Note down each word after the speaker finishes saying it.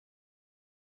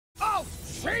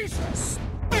Jesus!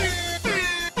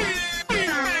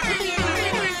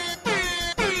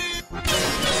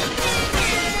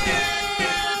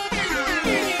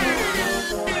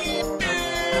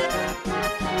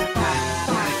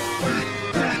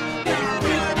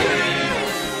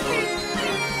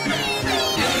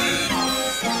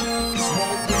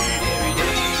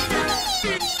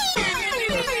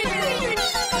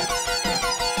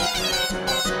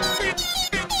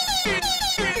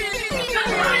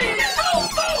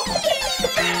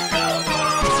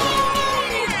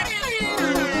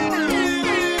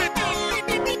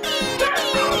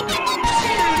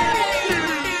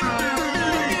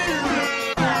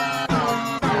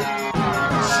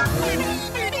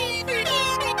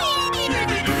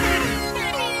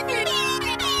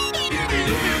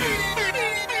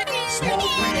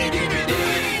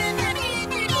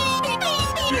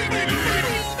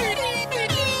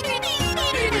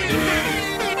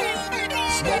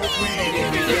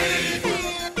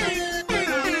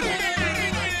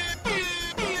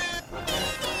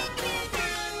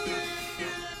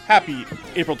 Happy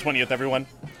April 20th, everyone,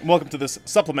 and welcome to this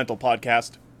supplemental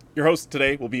podcast. Your host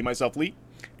today will be myself, Lee,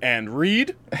 and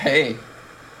Reed. Hey.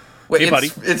 Wait, hey, buddy.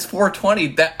 It's 420.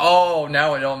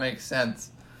 Now it all makes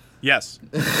sense. Yes.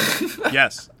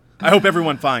 Yes. I hope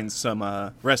everyone finds some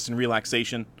rest and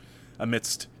relaxation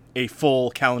amidst a full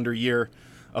calendar year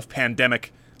of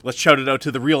pandemic. Let's shout it out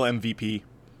to the real MVP.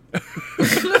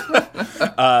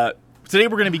 Today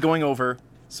we're going to be going over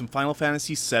some Final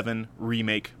Fantasy VII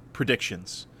Remake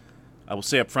predictions. I will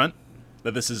say up front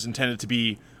that this is intended to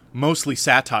be mostly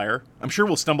satire. I'm sure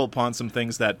we'll stumble upon some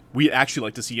things that we'd actually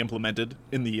like to see implemented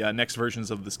in the next versions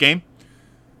of this game.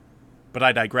 But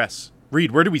I digress.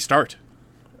 Reed, where do we start?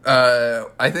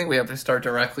 I think we have to start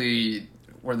directly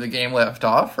where the game left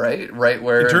off, right? Right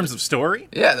where... In terms of story?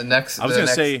 Yeah, the next... I was going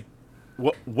to say,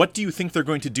 what do you think they're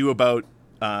going to do about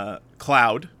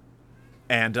Cloud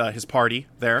and his party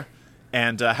there,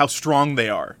 and how strong they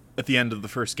are at the end of the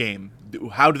first game?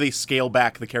 How do they scale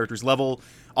back the character's level?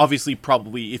 Obviously,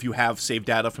 probably, if you have saved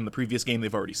data from the previous game,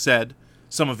 they've already said.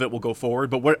 Some of it will go forward,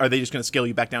 but what are they just going to scale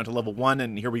you back down to level 1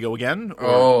 and here we go again? Or?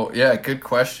 Oh, yeah, good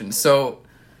question. So,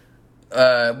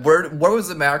 what was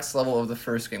the max level of the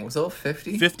first game? Was it level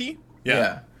 50? 50?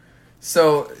 Yeah.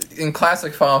 So, in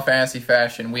classic Final Fantasy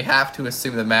fashion, we have to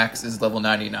assume the max is level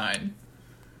 99.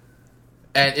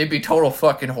 And it'd be total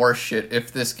fucking horseshit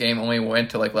if this game only went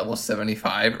to, like, level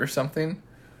 75 or something.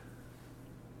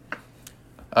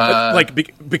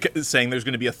 Because saying there's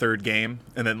going to be a third game,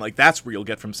 and then, like, that's where you'll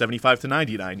get from 75 to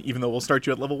 99, even though we'll start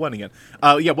you at level 1 again.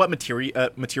 What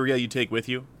materia you take with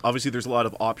you? Obviously, there's a lot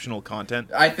of optional content.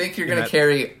 I think you're going to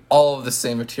carry all of the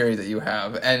same materia that you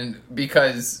have, and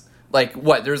because...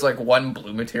 there's, one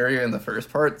blue materia in the first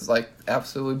part? It's,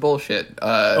 absolutely bullshit.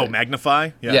 Magnify?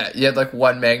 Yeah, you had,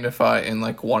 one magnify and,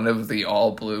 one of the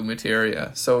all-blue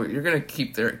materia. So you're going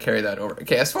to carry that over.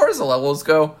 Okay, as far as the levels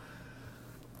go,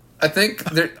 I think,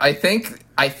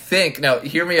 now,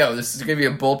 hear me out. This is going to be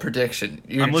a bold prediction.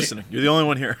 I'm listening. You're the only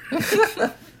one here.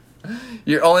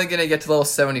 You're only going to get to level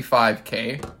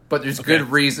 75k, but there's good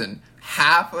reason.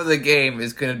 Half of the game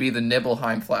is going to be the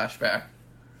Nibelheim flashback.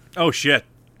 Oh, shit.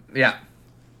 Yeah.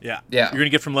 You're going to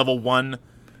get from level 1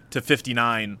 to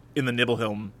 59 in the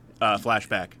Nibelheim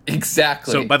flashback.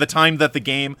 Exactly. So by the time that the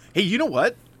game... Hey, you know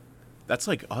what? That's,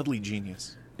 oddly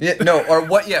genius. Yeah, no, or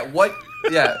what... Yeah, what...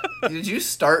 Yeah. Did you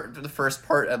start the first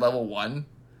part at level 1?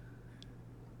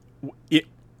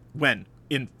 When?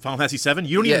 In Final Fantasy VII?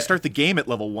 You don't even start the game at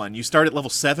level 1. You start at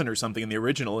level 7 or something in the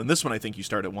original. In this one, I think you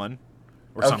start at 1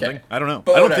 or something. I don't know.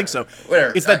 But I don't think so.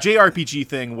 Whatever. It's that JRPG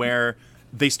thing where...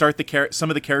 They start some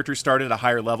of the characters start at a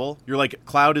higher level. You're like,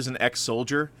 Cloud is an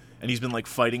ex-soldier, and he's been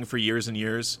fighting for years and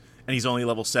years, and he's only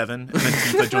level 7. And then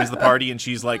Tifa joins the party, and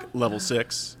she's level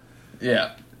 6.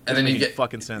 Yeah, and then you get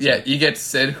fucking sense. Yeah, you get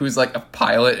Sid, who's a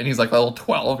pilot, and he's level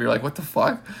 12. You're like, what the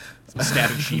fuck?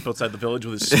 Stabbing sheep outside the village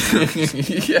with his spear.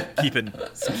 Yeah,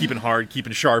 keeping hard,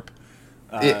 keeping sharp.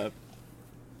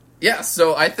 Yeah,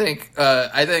 so I think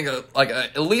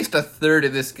at least a third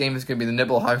of this game is going to be the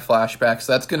Nibelheim flashback,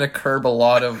 so that's going to curb a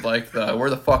lot of, the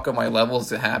where the fuck are my levels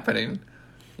happening?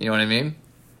 You know what I mean?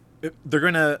 They're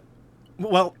going to...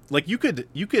 Well, you could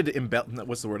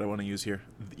what's the word I want to use here?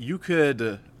 You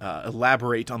could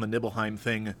elaborate on the Nibelheim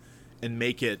thing and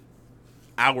make it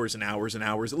hours and hours and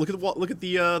hours. Look at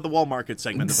the wall market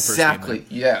segment of the first game. Exactly,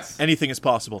 yes. Anything is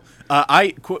possible.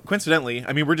 Coincidentally,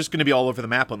 we're just going to be all over the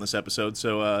map on this episode,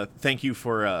 so thank you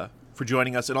for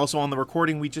joining us. And also on the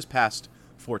recording, we just passed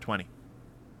 420.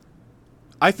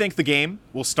 I think the game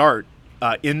will start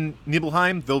in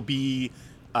Nibelheim. There'll be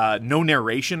no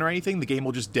narration or anything. The game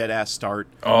will just dead-ass start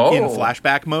in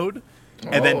flashback mode.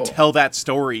 and then Oh. tell that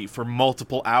story for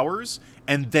multiple hours,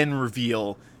 and then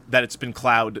reveal that it's been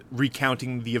Cloud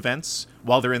recounting the events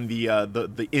while they're in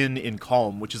the inn in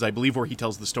Calm, which is, I believe, where he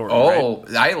tells the story. Oh,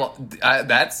 right?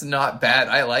 that's not bad.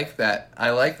 I like that.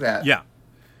 Yeah.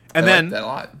 And I then like that a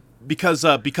lot.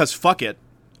 because fuck it,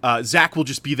 Zack will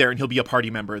just be there and he'll be a party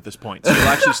member at this point. So you'll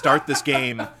actually start this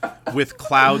game with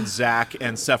Cloud, Zack,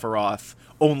 and Sephiroth.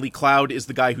 Only Cloud is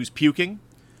the guy who's puking.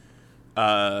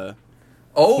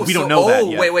 We don't know that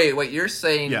yet. Wait! You're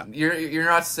saying Yeah. you're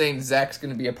not saying Zack's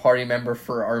going to be a party member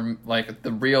for our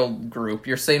the real group.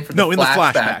 You're saying for the No, in the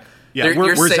flashback. flashback. Yeah, You're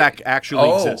where saying- Zack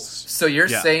actually exists. So you're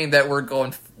Yeah. saying that we're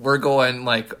going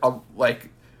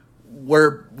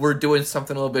we're doing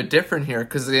something a little bit different here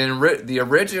because the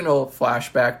original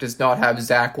flashback does not have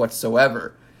Zack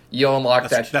whatsoever. You unlock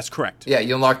That's correct. Yeah,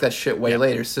 you unlock that shit way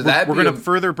later. So We're going to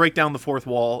further break down the fourth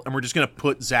wall, and we're just going to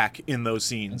put Zack in those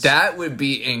scenes. that would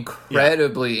be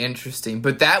incredibly interesting.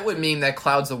 But that would mean that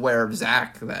Cloud's aware of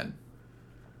Zack then.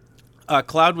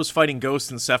 Cloud was fighting Ghost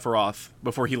and Sephiroth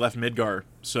before he left Midgar,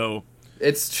 so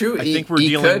It's true. I think we're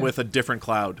dealing with a different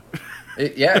Cloud.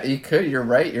 He could. You're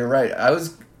right. I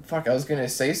was gonna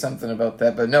say something about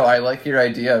that, but no, I like your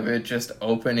idea of it just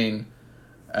opening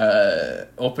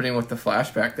with the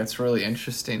flashback. That's really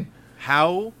interesting.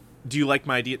 How do you like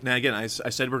my idea? Now, again, I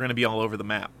said we're going to be all over the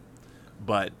map,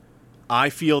 but I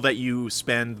feel that you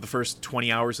spend the first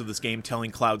 20 hours of this game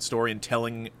telling Cloud's story and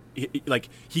telling, like,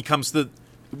 he comes to,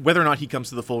 whether or not he comes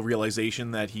to the full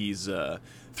realization that he's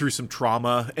through some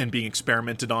trauma and being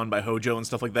experimented on by Hojo and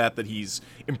stuff like that, that he's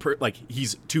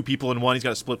he's two people in one. He's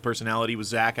got a split personality with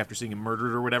Zack after seeing him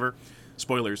murdered or whatever.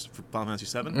 Spoilers for Final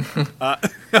Fantasy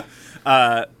VII.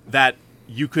 That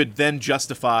you could then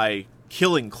justify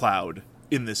killing Cloud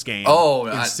in this game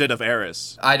instead of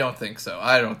Aeris. I don't think so.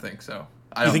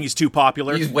 You think he's too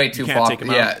popular? He's way too You can't take him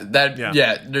popular. out?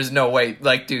 Yeah, there's no way.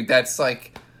 Like, dude, that's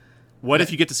like What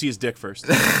if you get to see his dick first?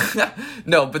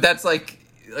 no, but that's like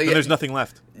Then there's nothing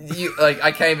left.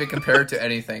 I can't even compare it to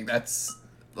anything. That's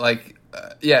like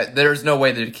there's no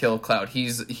way they'd kill Cloud. He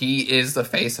is the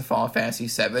face of Final Fantasy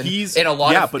VII. He's in a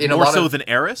lot but more so than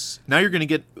Aeris. Now you're going to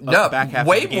get back half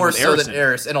way of the game more with so Aeris than in it.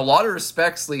 Aeris. In a lot of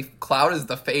respects, Cloud is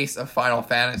the face of Final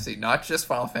Fantasy, not just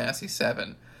Final Fantasy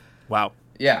VII. Wow.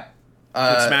 Yeah.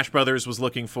 Smash Brothers was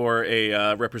looking for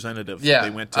a representative. Yeah, They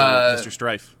went to Mr.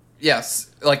 Strife. Yes,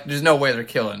 like there's no way they're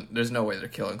killing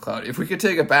Cloud. If we could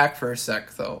take it back for a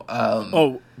sec,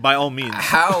 though. By all means.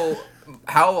 How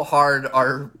hard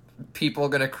are people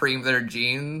gonna cream their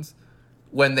jeans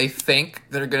when they think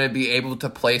they're gonna be able to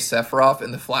play Sephiroth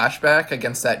in the flashback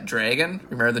against that dragon?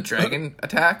 Remember the dragon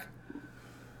attack?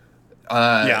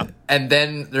 Yeah. And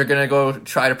then they're gonna go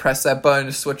try to press that button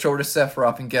to switch over to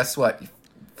Sephiroth, and guess what? You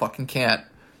fucking can't.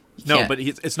 No, but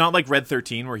it's not like Red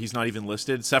 13 where he's not even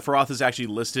listed. Sephiroth is actually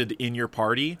listed in your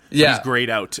party. But Yeah. he's grayed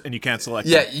out and you can't select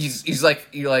Yeah, him. he's like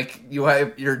you're on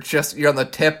the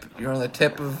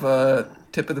tip of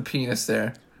the penis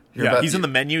there. He's in the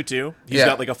menu too. He's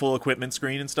got like a full equipment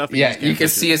screen and stuff. Yeah, you can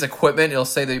see his equipment. It'll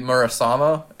say the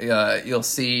Murasama. You'll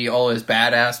see all his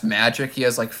badass magic. He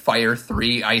has like Fire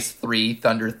 3, Ice 3,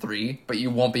 Thunder 3, but you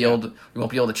won't be able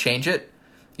to change it.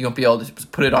 You won't be able to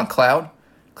put it on Cloud.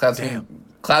 Cloud's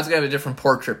gonna have a different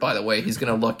portrait, by the way. He's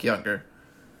gonna look younger.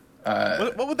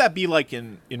 What would that be like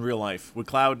in real life? Would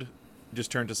Cloud just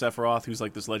turn to Sephiroth, who's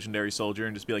like this legendary soldier,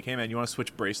 and just be like, "Hey man, you want to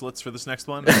switch bracelets for this next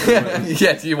one?"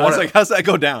 Yes, you I want was like, "How's that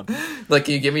go down?" like,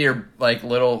 can you give me your like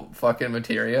little fucking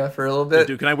materia for a little bit?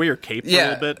 Dude, can I wear your cape for a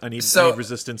little bit? I need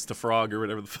resistance to frog or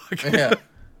whatever the fuck. Yeah.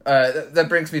 That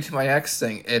brings me to my next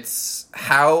thing. It's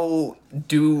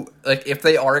if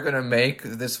they are going to make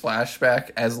this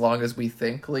flashback as long as we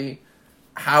think, Lee,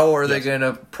 how are they going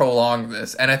to prolong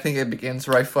this? And I think it begins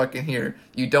right fucking here.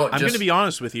 I'm going to be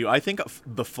honest with you. I think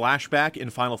the flashback in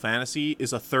Final Fantasy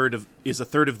is a third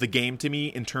of the game to me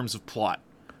in terms of plot.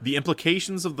 The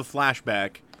implications of the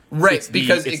flashback, right?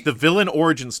 Because it's the villain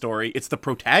origin story. It's the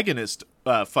protagonist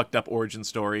fucked up origin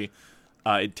story.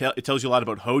 It tells you a lot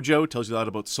about Hojo, tells you a lot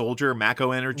about Soldier,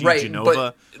 Mako Energy, right,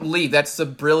 Genova. But Lee, that's the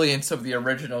brilliance of the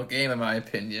original game, in my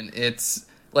opinion. It's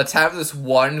let's have this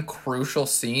one crucial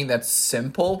scene that's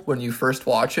simple when you first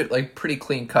watch it, like pretty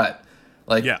clean cut.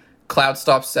 Like Cloud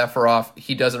stops Sephiroth,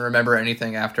 he doesn't remember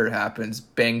anything after it happens.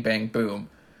 Bang, bang, boom.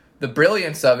 The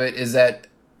brilliance of it is that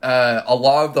a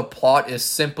lot of the plot is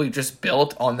simply just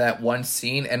built on that one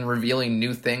scene and revealing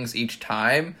new things each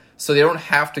time. So they don't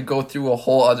have to go through a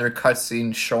whole other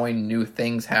cutscene showing new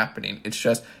things happening. It's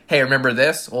just, hey, remember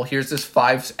this? Well, here's this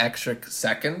 5 extra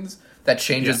seconds that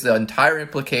changes the entire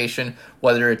implication,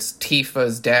 whether it's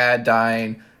Tifa's dad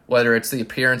dying, whether it's the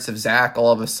appearance of Zack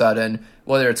all of a sudden,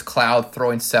 whether it's Cloud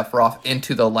throwing Sephiroth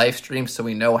into the life stream so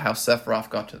we know how Sephiroth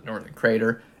got to the Northern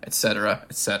Crater, etc.,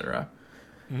 etc.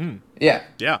 Yeah.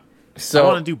 Yeah. So I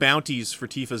want to do bounties for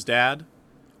Tifa's dad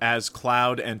as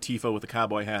Cloud and Tifa with a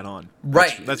cowboy hat on.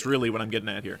 Right. That's really what I'm getting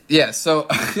at here. Yeah, so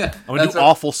I want to do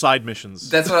awful side missions.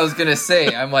 That's what I was gonna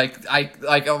say. I'm like,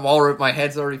 my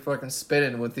head's already fucking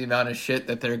spinning with the amount of shit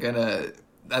that they're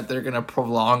gonna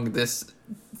prolong this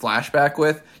flashback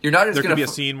with. You're not just there gonna could be a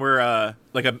scene where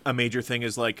like a major thing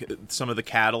is like some of the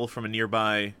cattle from a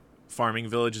nearby farming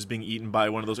village is being eaten by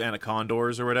one of those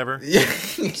anacondors or whatever. Yeah.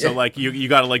 So like you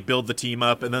got to like build the team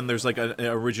up, and then there's like an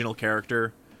original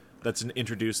character that's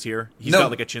introduced here. He's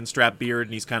got like a chin strap beard,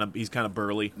 and he's kind of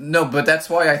burly. No, but that's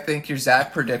why I think your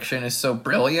Zack prediction is so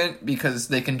brilliant, because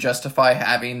they can justify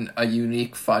having a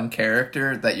unique, fun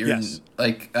character that you're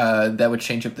like that would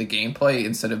change up the gameplay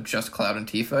instead of just Cloud and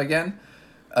Tifa again.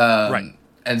 Right.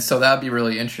 And so that would be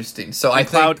really interesting. So I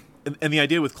Cloud, think. And the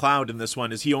idea with Cloud in this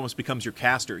one is he almost becomes your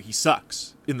caster. He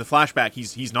sucks. In the flashback,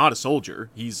 he's not a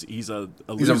soldier. He's a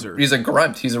loser. He's a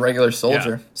grunt. He's a regular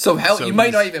soldier. Yeah. So you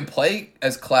might not even play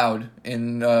as Cloud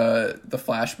in the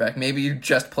flashback. Maybe you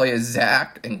just play as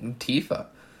Zack and Tifa.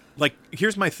 Like,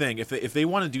 here's my thing. If they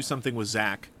want to do something with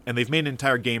Zack, and they've made an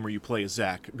entire game where you play as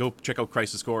Zack, go check out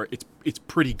Crisis Core. It's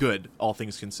pretty good, all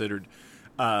things considered.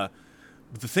 The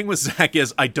thing with Zack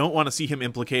is I don't want to see him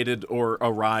implicated or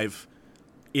arrive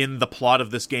in the plot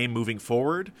of this game moving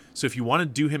forward. So if you want to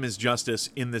do him as justice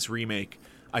in this remake,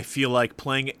 I feel like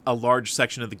playing a large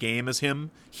section of the game as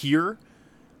him here,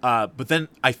 but then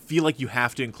I feel like you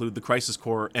have to include the Crisis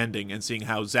Core ending and seeing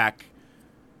how Zack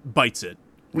bites it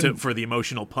for the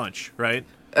emotional punch, right?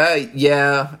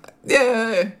 Yeah.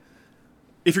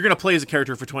 If you're going to play as a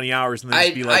character for 20 hours and then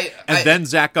just be like, then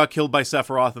Zack got killed by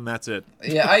Sephiroth and that's it.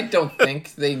 Yeah, I don't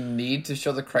think they need to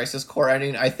show the Crisis Core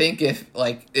ending. I think if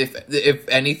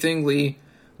anything, Lee,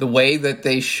 the way that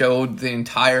they showed the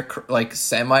entire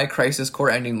semi-Crisis Core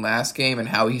ending last game and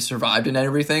how he survived and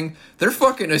everything, they're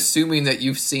fucking assuming that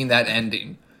you've seen that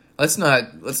ending. Let's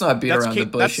not beat around the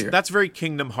bush here. That's very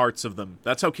Kingdom Hearts of them.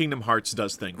 That's how Kingdom Hearts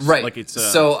does things. Right. Like it's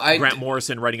Grant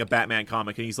Morrison writing a Batman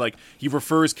comic, and he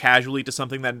refers casually to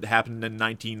something that happened in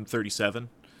 1937.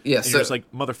 Yeah. And you're just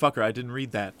like, motherfucker, I didn't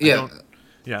read that. Yeah.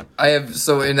 Yeah. I have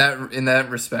in that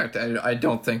respect, I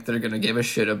don't think they're gonna give a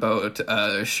shit about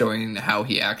showing how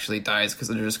he actually dies, because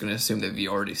they're just gonna assume that we've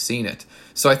already seen it.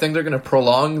 So I think they're gonna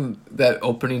prolong that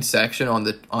opening section on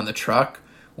the truck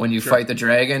when you fight the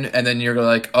dragon, and then you're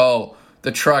like, oh,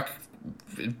 the truck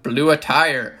blew a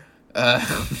tire,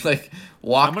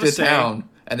 walk to town,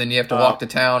 and then you have to walk to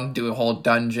town, do a whole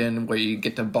dungeon where you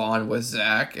get to bond with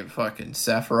Zack and fucking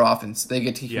Sephiroth, and they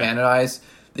get to humanize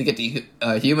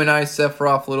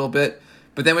Sephiroth a little bit,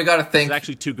 but then we got to think it's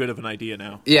actually too good of an idea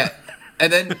now. Yeah,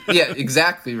 and then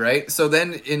exactly right. So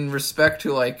then, in respect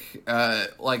to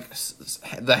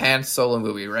the Han Solo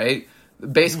movie, right?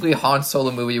 Basically, Han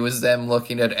Solo movie was them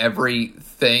looking at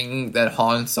everything that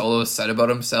Han Solo said about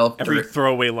himself. Every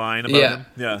throwaway line about him.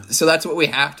 Yeah. So that's what we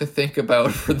have to think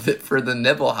about for the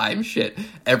Nibelheim shit.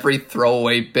 Every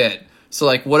throwaway bit. So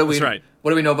what do we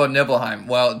know about Nibelheim?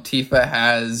 Well, Tifa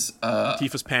has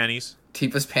Tifa's panties.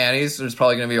 Tifa's panties. There's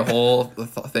probably going to be a whole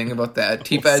thing about that.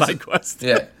 Tifa side quest.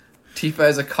 Yeah. Tifa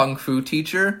is a kung fu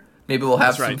teacher. Maybe we'll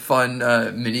have some fun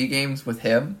mini games with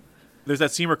him. There's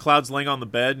that scene where Cloud's laying on the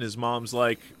bed and his mom's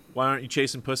like, why aren't you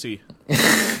chasing pussy?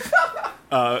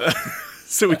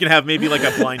 So we can have maybe like a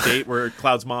blind date where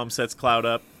Cloud's mom sets Cloud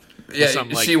up. Yeah,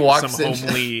 she walks some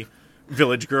homely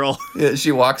village girl. Yeah,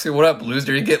 she walks in. What up,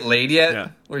 loser? You get laid yet? Yeah.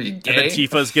 What are you, gay? And then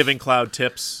Tifa's giving Cloud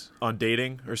tips on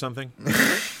dating or something.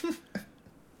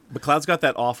 But Cloud's got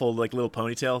that awful little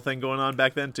ponytail thing going on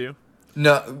back then too.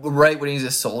 No, right when he's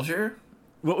a soldier.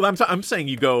 Well, I'm saying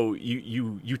you tell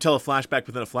a flashback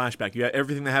within a flashback. You have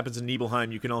everything that happens in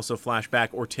Nibelheim. You can also flashback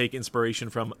or take inspiration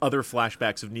from other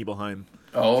flashbacks of Nibelheim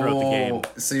throughout the game.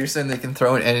 So you're saying they can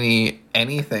throw in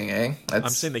anything, eh? I'm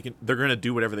saying they're going to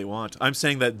do whatever they want. I'm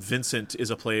saying that Vincent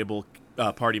is a playable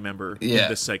party member in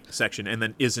this section, and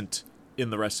then isn't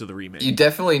in the rest of the remake. You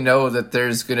definitely know that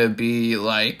there's going to be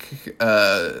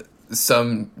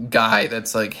some guy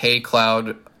that's like, "Hey,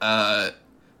 Cloud,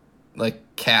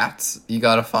 cats, you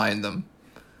gotta find them."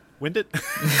 When did?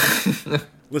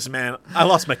 Listen, man, I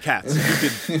lost my cats.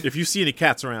 If you see any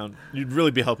cats around, you'd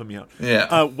really be helping me out.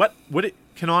 Yeah.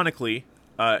 Canonically,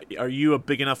 are you a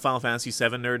big enough Final Fantasy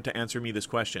VII nerd to answer me this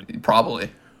question? Probably.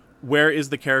 Where is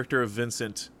the character of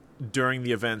Vincent during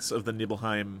the events of the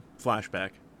Nibelheim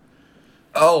flashback?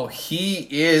 Oh, he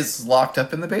is locked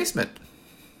up in the basement.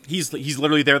 He's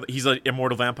literally there. He's an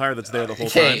immortal vampire that's there the whole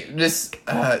Okay, time. this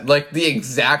like the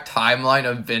exact timeline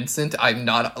of Vincent. I'm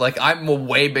not like I'm a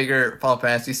way bigger Final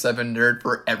Fantasy VII nerd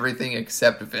for everything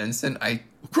except Vincent.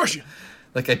 Crush you.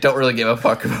 I don't really give a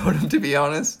fuck about him, to be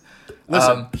honest.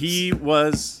 Listen,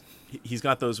 he's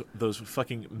got those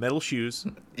fucking metal shoes.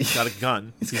 He's got a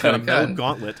gun. He's got a metal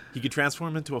gauntlet. He could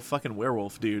transform into a fucking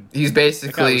werewolf, dude. He's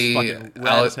basically fucking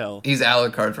rad as hell. He's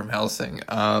Alucard from Hellsing.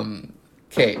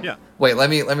 Okay. Yeah. Wait, let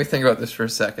me think about this for a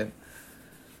second.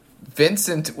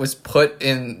 Vincent was put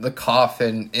in the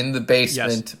coffin in the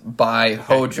basement by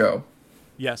Hojo.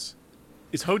 Yes.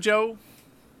 Is Hojo?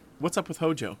 What's up with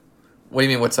Hojo? What do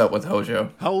you mean? What's up with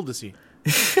Hojo? How old is he?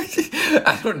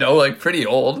 I don't know. Like pretty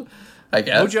old, I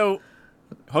guess. Hojo.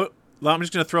 Well, I'm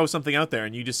just gonna throw something out there,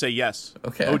 and you just say yes.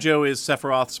 Okay. Hojo is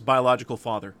Sephiroth's biological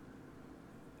father.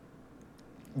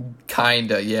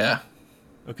 Kinda, yeah.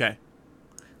 Okay.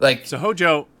 Like So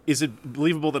Hojo, is it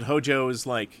believable that Hojo is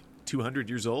like 200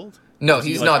 years old? no, Is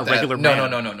he, he's like, not a that. regular No.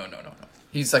 man?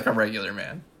 He's like a regular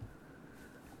man.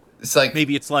 It's like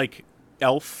Maybe it's like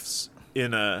elves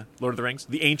in Lord of the Rings.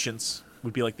 The ancients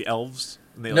would be like the elves,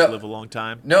 and they live a long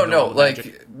time. no, You know, all the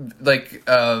magic. like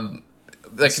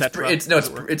Cetera,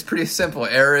 it's pretty simple.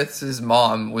 Aerith's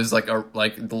mom was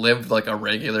lived like a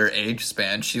regular age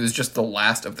span. She was just the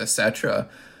last of the Cetra.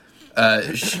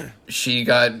 She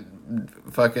got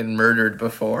fucking murdered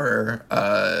before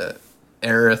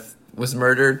Aerith was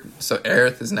murdered. So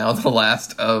Aerith is now the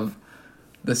last of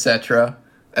the Cetra.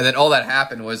 And then all that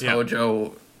happened was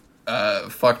Hojo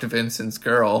fucked Vincent's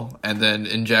girl and then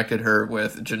injected her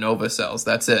with Genova cells.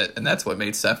 That's it. And that's what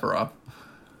made Sephiroth.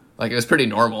 Like, it was pretty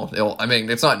normal. I mean,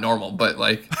 it's not normal, but,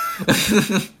 like... you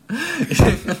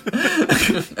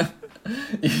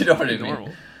know what I mean?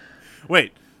 Normal.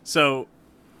 Wait, so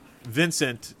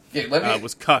Vincent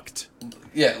was cucked.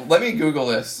 Yeah, let me Google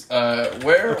this.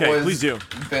 Where was please do.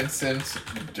 Vincent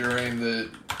during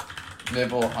the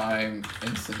Nibelheim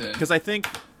incident? Because I think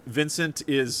Vincent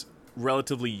is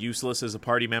relatively useless as a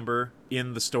party member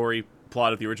in the story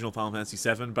plot of the original Final Fantasy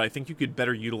VII, but I think you could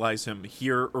better utilize him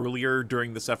here earlier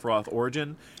during the Sephiroth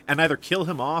origin, and either kill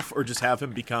him off or just have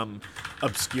him become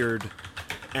obscured,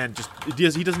 and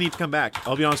he doesn't need to come back.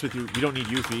 I'll be honest with you, we don't need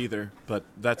Yuffie either, but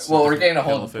that's we're getting a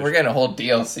whole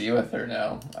DLC with her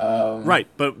now. Right,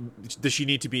 but does she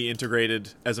need to be integrated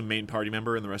as a main party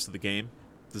member in the rest of the game?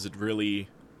 Does it really?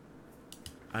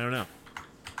 I don't know.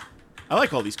 I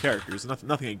like all these characters.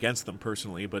 Nothing against them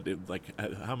personally, but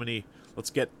how many? Let's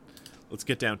get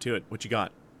down to it. What you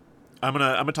got? I'm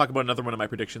gonna talk about another one of my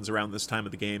predictions around this time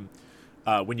of the game.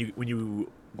 When you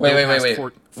wait.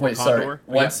 Fort Wait, Condor. sorry.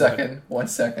 One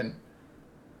second.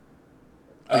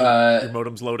 Your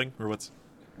modem's loading, or what's?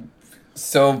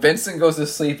 So Vincent goes to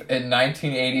sleep in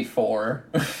 1984.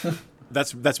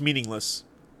 That's meaningless.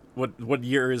 What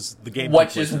year is the game?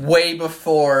 Which is way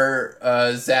before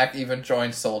Zack even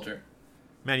joined Soldier.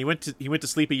 Man, he went to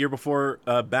sleep a year before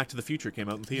Back to the Future came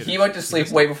out in theaters. He went to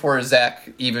sleep way before Zack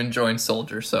even joined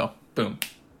Soldier, so boom.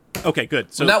 Okay,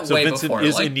 good. So way Vincent before,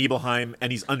 is in Nibelheim,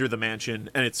 and he's under the mansion,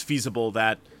 and it's feasible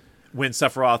that when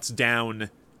Sephiroth's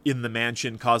down in the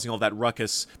mansion causing all that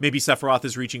ruckus, maybe Sephiroth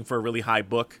is reaching for a really high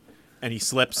book, and he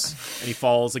slips, and he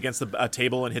falls against a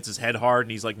table and hits his head hard,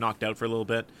 and he's like knocked out for a little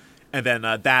bit. And then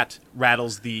that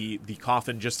rattles the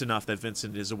coffin just enough that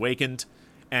Vincent is awakened,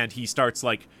 and he starts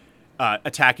like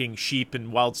attacking sheep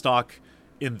and wildstock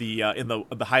in the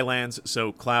Highlands.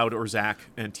 So Cloud or Zack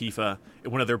and Tifa,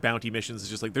 one of their bounty missions is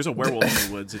just like, there's a werewolf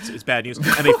in the woods. It's bad news,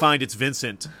 and they find it's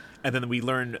Vincent, and then we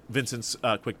learn Vincent's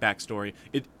quick backstory.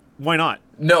 Why not?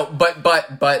 No, but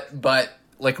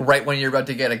like right when you're about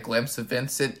to get a glimpse of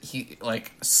Vincent, he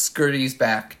like scurries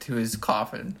back to his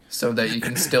coffin so that you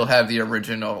can still have the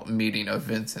original meeting of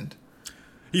Vincent.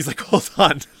 He's like, hold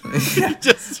on. He's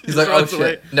like, oh shit.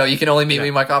 Away. No, you can only meet me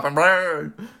in my coffin.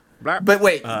 But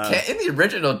wait, in the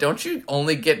original, don't you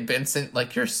only get Vincent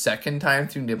like your second time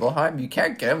through Nibelheim? You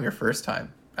can't get him your first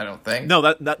time, I don't think.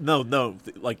 No, no.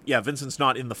 Like, yeah, Vincent's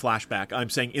not in the flashback. I'm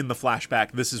saying in the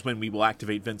flashback, this is when we will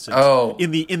activate Vincent. Oh,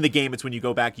 in the game, it's when you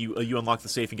go back, you unlock the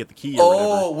safe and get the key.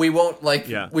 Or we won't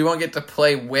we won't get to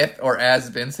play with or as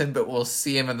Vincent, but we'll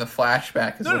see him in the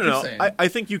flashback. No. I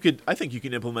think you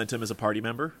can implement him as a party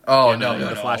member. Oh in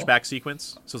the flashback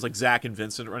sequence. So it's like Zack and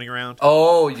Vincent running around.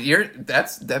 Oh,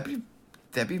 that'd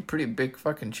be pretty big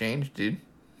fucking change, dude.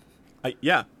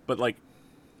 Yeah, but like,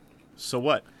 so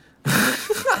what?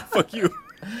 Fuck you.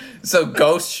 So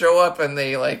ghosts show up and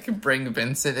they like bring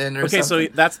Vincent in or something? Okay,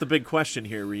 so that's the big question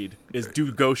here, Reed, is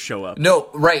do ghosts show up? No,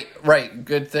 right.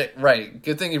 Good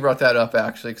thing you brought that up,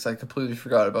 actually, because I completely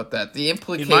forgot about that. The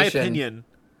implication... In my opinion,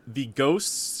 the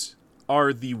ghosts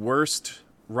are the worst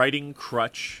writing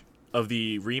crutch of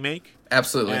the remake.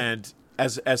 Absolutely. And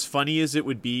as funny as it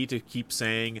would be to keep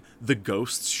saying the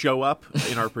ghosts show up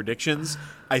in our predictions,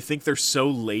 I think they're so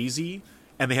lazy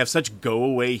and they have such go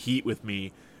away heat with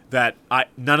me that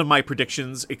none of my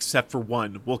predictions except for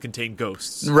one will contain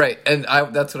ghosts. Right, and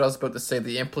that's what I was about to say.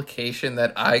 The implication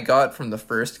that I got from the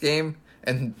first game,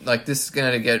 and like this is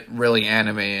gonna get really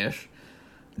anime-ish.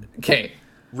 Okay.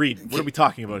 Reed, what are we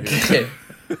talking about here? Okay.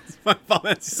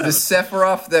 The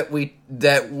Sephiroth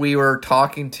that we were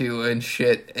talking to and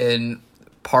shit in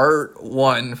part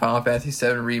 1 Final Fantasy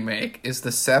VII Remake is the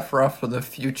Sephiroth from the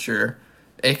future,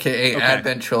 aka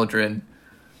Advent Children,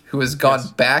 who has gone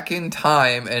back in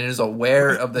time and is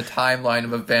aware of the timeline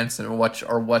of events and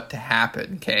what to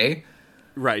happen, okay?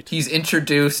 Right. He's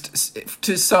introduced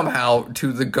to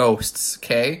the ghosts,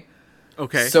 okay?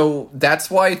 Okay. So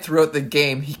that's why throughout the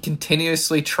game he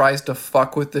continuously tries to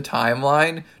fuck with the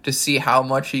timeline to see how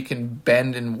much he can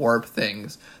bend and warp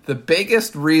things. The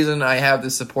biggest reason I have to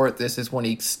support this is when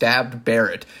he stabbed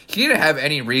Barrett. He didn't have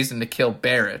any reason to kill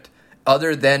Barrett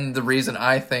other than the reason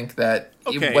I think that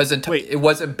it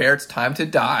wasn't Barrett's time to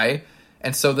die,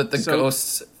 and so that the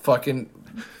ghosts fucking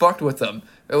fucked with them.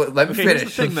 Let me finish.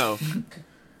 Here's the thing, though.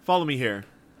 Follow me here.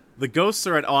 The ghosts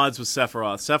are at odds with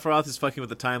Sephiroth. Sephiroth is fucking with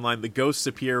the timeline. The ghosts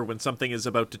appear when something is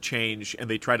about to change, and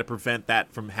they try to prevent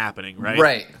that from happening, right?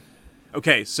 Right.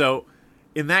 Okay, so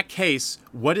in that case,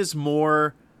 what is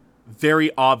more very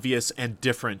obvious and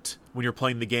different when you're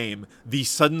playing the game? The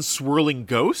sudden swirling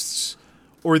ghosts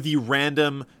or the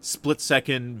random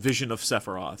split-second vision of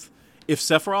Sephiroth? If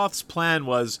Sephiroth's plan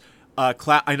was,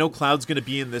 I know Cloud's going to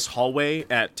be in this hallway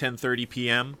at 10:30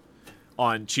 p.m.,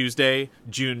 on Tuesday,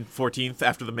 June 14th,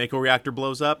 after the Mako reactor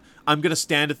blows up, I'm going to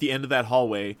stand at the end of that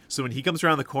hallway, so when he comes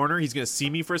around the corner, he's going to see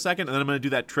me for a second, and then I'm going to do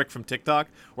that trick from TikTok,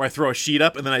 where I throw a sheet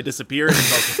up, and then I disappear, and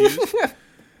he's all confused.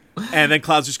 And then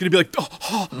Cloud's just going to be like,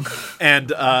 oh.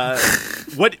 And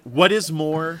what is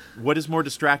more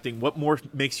distracting? What more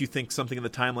makes you think something in the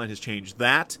timeline has changed?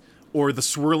 That, or the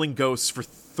swirling ghosts for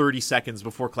 30 seconds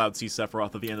before Cloud sees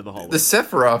Sephiroth at the end of the hallway? The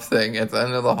Sephiroth thing at the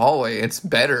end of the hallway, it's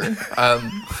better.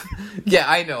 Yeah,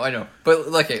 I know. But,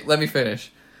 okay, let me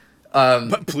finish.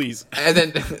 But please. And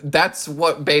then that's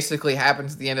what basically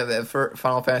happens at the end of the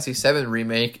Final Fantasy VII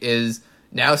Remake is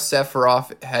now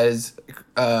Sephiroth has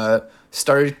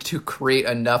started to create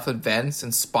enough events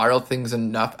and spiral things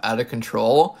enough out of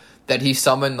control that he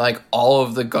summoned, like, all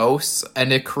of the ghosts,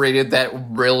 and it created that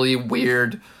really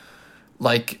weird,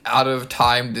 like,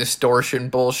 out-of-time distortion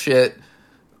bullshit.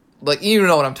 Like, you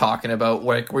know what I'm talking about,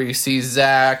 like, where you see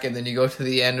Zack, and then you go to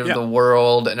the end of the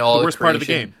world, and all the worst part of the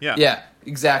game, yeah. Yeah,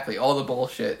 exactly, all the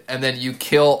bullshit. And then you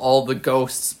kill all the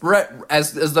ghosts.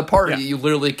 As the party, you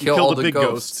literally kill all the big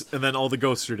ghosts. And then all the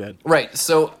ghosts are dead. Right,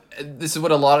 so this is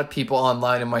what a lot of people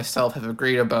online and myself have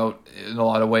agreed about in a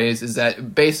lot of ways, is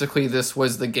that basically this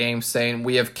was the game saying,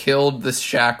 we have killed the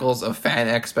shackles of fan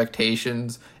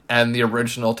expectations and the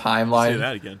original timeline. Say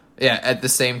that again. Yeah, at the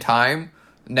same time.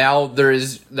 Now,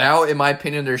 in my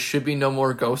opinion, there should be no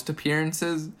more ghost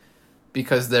appearances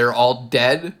because they're all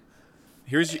dead.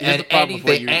 Here's the problem with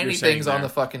what you're anything's saying on there. the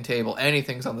fucking table.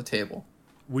 Anything's on the table.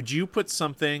 Would you put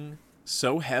something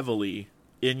so heavily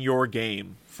in your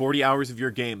game, 40 hours of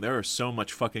your game, there are so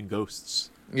much fucking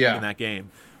ghosts in that game.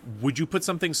 Would you put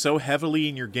something so heavily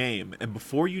in your game, and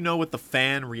before you know what the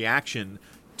fan reaction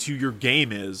to your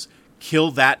game is,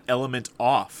 kill that element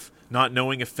off, not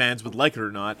knowing if fans would like it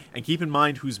or not, and keep in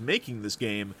mind who's making this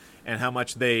game and how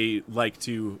much they like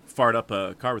to fart up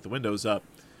a car with the windows up.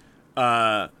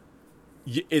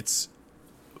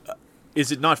 Is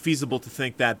it not feasible to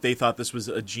think that they thought this was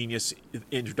a genius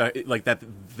like that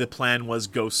the plan was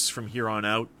ghosts from here on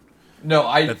out? No,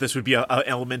 that this would be an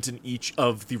element in each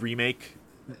of the remake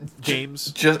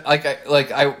games. Just I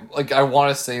want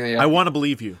to say I want to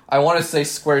believe you. I want to say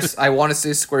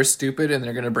Square's stupid, and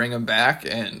they're gonna bring them back,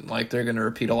 and like they're gonna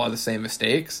repeat a lot of the same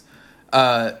mistakes.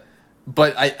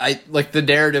 But I like the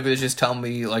narrative is just telling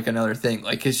me like another thing.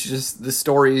 Like it's just the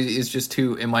story is just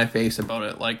too in my face about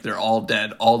it. Like they're all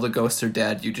dead. All the ghosts are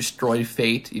dead. You destroy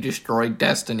fate. You destroy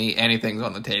destiny. Anything's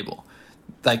on the table.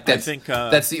 Like that's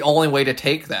that's the only way to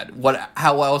take that.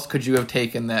 How else could you have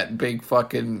taken that big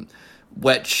fucking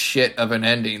wet shit of an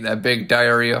ending? That big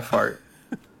diarrhea fart.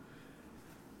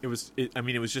 It was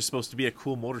just supposed to be a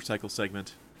cool motorcycle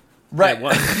segment. Right. Yeah,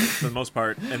 it was, for the most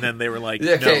part. And then they were like,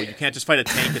 no, you can't just fight a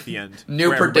tank at the end.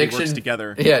 New prediction. Works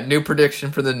together. Yeah, new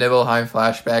prediction for the Nibelheim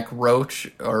flashback.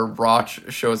 Roach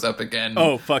shows up again.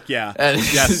 Oh, fuck yeah. And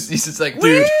yes. he's just like,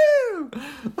 dude. Woo!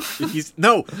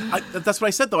 That's what I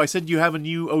said, though. I said you have a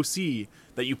new OC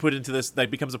that you put into this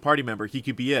that becomes a party member. He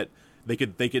could be it.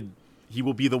 He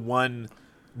will be the one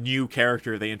new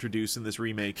character they introduce in this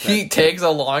remake. He tags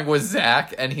along with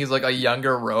Zack, and he's like a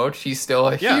younger Roach. He's still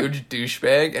a huge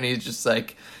douchebag, and he's just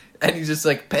like,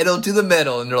 pedal to the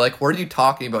metal. And they're like, what are you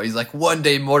talking about? He's like, one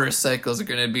day motorcycles are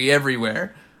going to be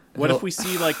everywhere. And what if we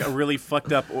see like a really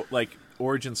fucked up like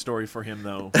origin story for him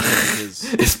though?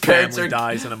 His family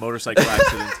dies in a motorcycle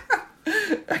accident.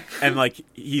 And like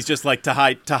he's just like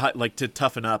to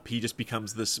toughen up, he just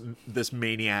becomes this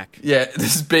maniac. Yeah,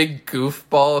 this big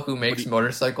goofball who makes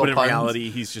motorcycle puns. But in reality,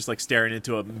 he's just like staring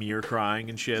into a mirror, crying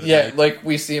and shit. Yeah, like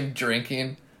we see him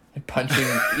drinking and punching.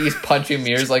 He's punching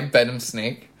mirrors like Venom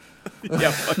Snake. Yeah,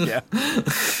 fuck yeah.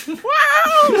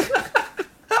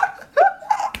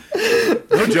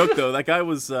 No joke though, that guy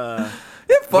was.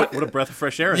 What a breath of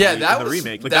fresh air in the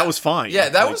remake. Like that was fine. Yeah,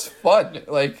 that was fun.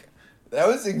 Like.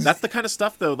 That's the kind of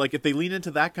stuff, though. Like, if they lean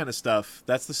into that kind of stuff,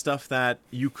 that's the stuff that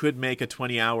you could make a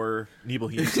 20-hour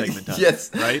Nibelheim segment of.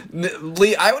 Yes. Right?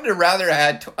 Lee, I would have rather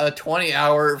had a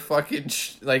 20-hour fucking,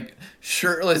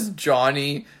 shirtless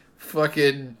Johnny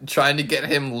fucking trying to get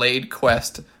him laid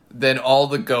quest than all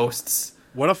the ghosts.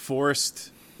 What a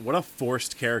forced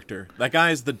character. That guy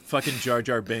is the fucking Jar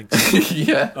Jar Binks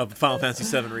of Final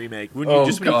Fantasy VII Remake. When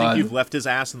you think you've left his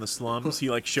ass in the slums, he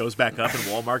like shows back up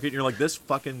in Wall Market and you're like, this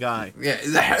fucking guy. Yeah,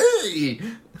 hey!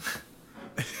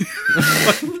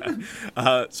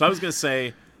 So I was gonna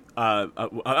say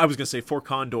for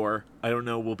Condor, I don't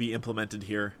know, will be implemented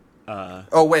here. I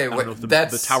don't know if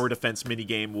the tower defense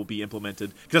minigame will be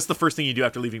implemented. Because that's the first thing you do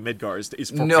after leaving Midgar is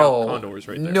for Condors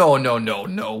right there. No. No,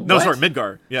 sorry,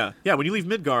 Midgar. Yeah. When you leave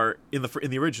Midgar in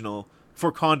the original,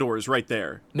 for Condor is right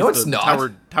there. No, it's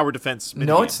not. Tower defense minigame.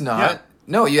 No, it's not. Yeah.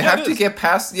 No, you have to get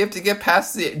past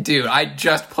the... Dude, I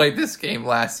just played this game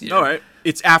last year. All right.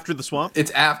 It's after the swamp?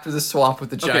 It's after the swamp with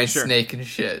the giant snake and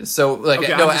shit. So, like,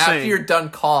 after you're done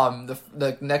Calm,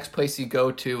 the next place you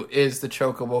go to is the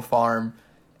Chocobo Farm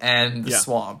and the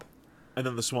swamp. And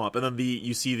then the swamp. And then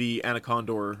you see the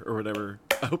Anacondor or whatever.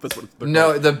 I hope that's what it's called.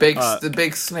 No, the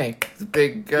big snake. The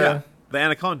big... the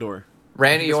Anacondor.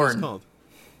 Randy Orton. What's it called?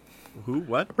 Who?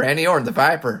 What? Randy Orton, the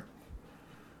Viper.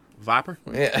 Viper?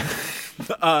 Yeah.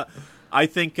 I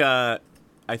think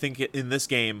in this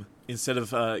game, instead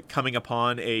of coming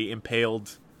upon a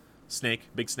impaled snake,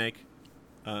 big snake,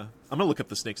 I'm gonna look up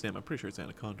the snake's name. I'm pretty sure it's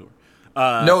Anacondor.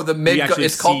 No,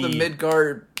 it's called the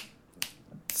Midgard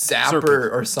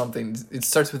Zapper or something. It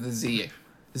starts with a Z.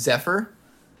 Zephyr?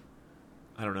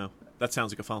 I don't know. That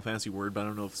sounds like a Final Fantasy word, but I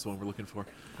don't know if it's the one we're looking for.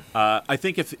 I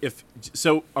think if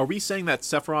so, are we saying that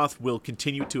Sephiroth will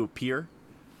continue to appear?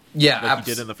 Yeah, like he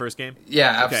did in the first game?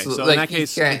 Yeah, okay, absolutely. So in that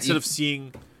case, instead of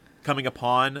coming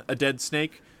upon a dead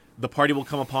snake, the party will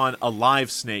come upon a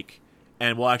live snake,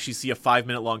 and we'll actually see a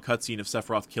 5-minute long cutscene of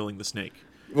Sephiroth killing the snake,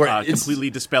 completely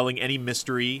dispelling any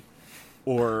mystery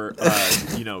or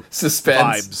suspense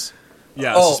vibes.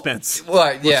 Yeah, suspense.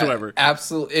 Well, yeah, whatsoever.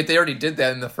 Absolutely. They already did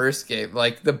that in the first game.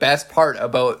 Like the best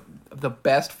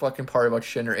fucking part about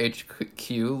Shinra HQ,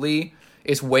 Lee,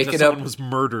 is waking up. Someone was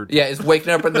murdered. Yeah, is waking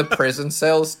up in the prison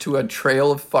cells to a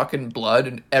trail of fucking blood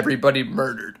and everybody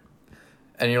murdered.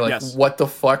 And you're like, what the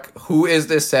fuck? Who is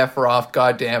this Sephiroth?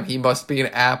 Goddamn, he must be an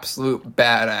absolute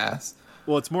badass.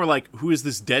 Well, it's more like, who is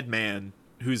this dead man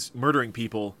who's murdering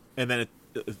people? And then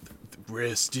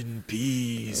rest in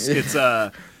peace. It's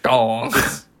but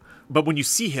when you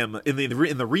see him in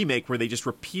the remake where they just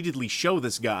repeatedly show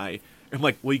this guy, I'm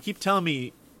like, well, you keep telling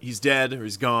me he's dead or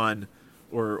he's gone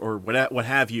or what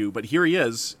have you, but here he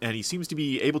is, and he seems to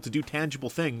be able to do tangible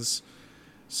things.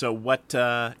 So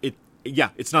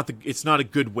it's not a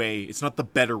good way. It's not the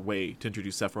better way to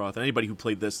introduce Sephiroth. And anybody who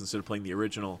played this instead of playing the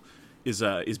original is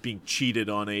being cheated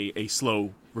on a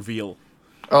slow reveal.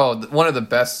 Oh, one of the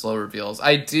best slow reveals.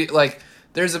 I do like.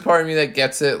 There's a part of me that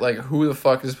gets it. Like, who the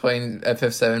fuck is playing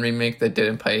FF7 remake that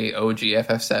didn't play OG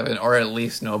FF7 or at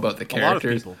least know about the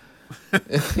characters? A lot of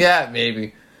people. Yeah,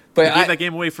 maybe. But they gave that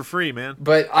game away for free, man.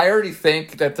 But I already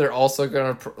think that they're also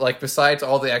gonna besides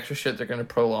all the extra shit they're gonna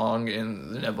prolong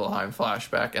in the Nibelheim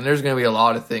flashback, and there's gonna be a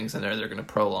lot of things in there they're gonna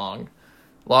prolong.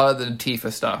 A lot of the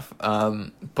Tifa stuff.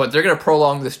 But they're gonna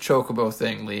prolong this Chocobo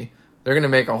thing, Lee. They're gonna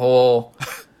make a whole.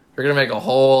 They're going to make a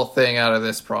whole thing out of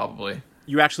this, probably.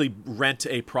 You actually rent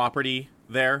a property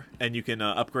there, and you can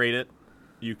upgrade it.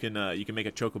 You can make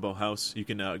a Chocobo house. You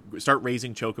can start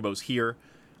raising Chocobos here,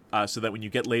 so that when you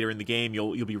get later in the game,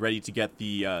 you'll be ready to get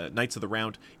the Knights of the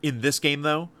Round. In this game,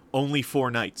 though, only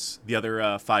 4 knights. The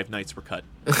other 5 knights were cut.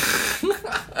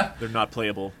 They're not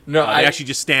playable. No, they actually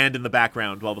just stand in the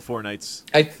background while the 4 knights.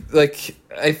 I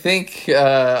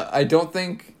don't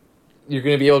think you're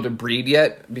going to be able to breed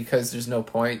yet because there's no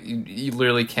point. You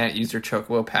literally can't use your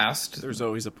chocobo past. There's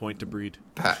always a point to breed.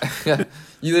 You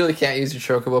literally can't use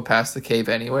your chocobo past the cave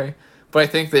anyway. But I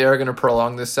think they are going to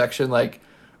prolong this section. Like,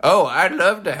 oh, I'd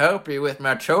love to help you with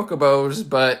my chocobos,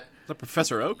 but Is that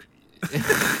Professor Oak?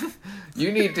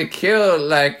 you need to kill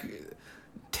like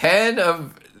 10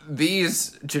 of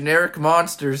these generic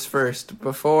monsters first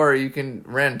before you can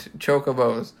rent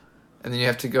chocobos. And then you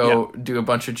have to go do a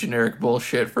bunch of generic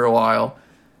bullshit for a while.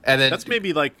 And then that's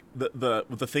maybe like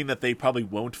the thing that they probably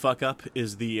won't fuck up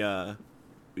is the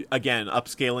again,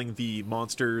 upscaling the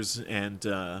monsters and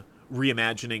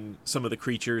reimagining some of the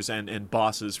creatures and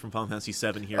bosses from Final Fantasy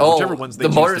VII here. Whichever ones they the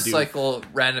choose to do. motorcycle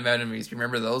random enemies. You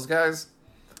remember those guys?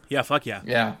 Yeah, fuck yeah.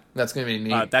 Yeah, that's gonna be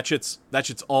neat. That shit's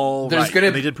all There's right. gonna-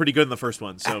 And they did pretty good in the first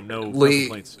one, so no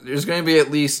complaints. There's going to be at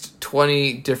least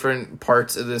 20 different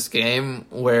parts of this game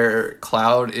where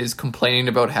Cloud is complaining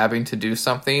about having to do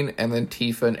something, and then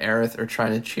Tifa and Aerith are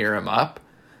trying to cheer him up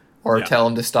or tell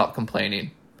him to stop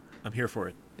complaining. I'm here for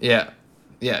it. Yeah,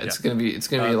 it's gonna be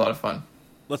a lot of fun.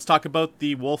 Let's talk about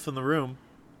the wolf in the room.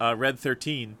 Red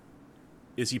 13.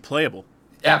 Is he playable?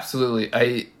 Absolutely.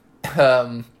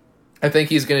 I think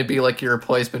he's going to be like your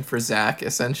replacement for Zack,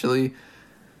 essentially,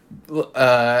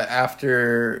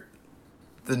 after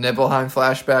the Nibelheim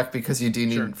flashback, because you do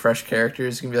need fresh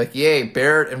characters. You're going to be like, yay,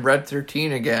 Barrett and Red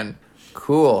 13 again.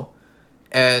 Cool.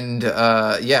 And,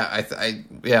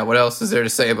 what else is there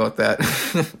to say about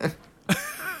that?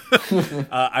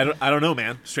 I don't know,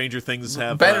 man. Stranger things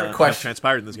have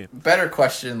transpired in this game. Better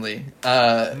question, Lee.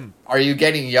 Are you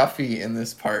getting Yuffie in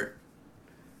this part?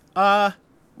 Are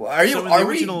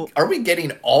we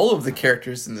getting all of the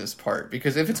characters in this part?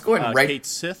 Because if it's going right, Kate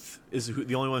Sith is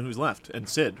the only one who's left, and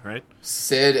Sid, right?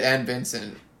 Sid and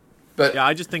Vincent. But yeah,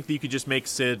 I just think that you could just make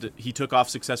Sid. He took off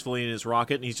successfully in his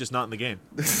rocket, and he's just not in the game.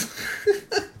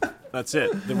 That's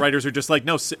it. The writers are just like,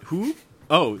 no, Sid, who?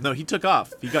 Oh no, he took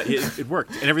off. It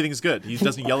worked, and everything's good. He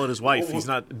doesn't yell at his wife. He's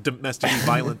not domestically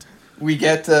violent. We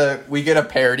get a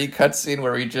parody cutscene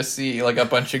where we just see like a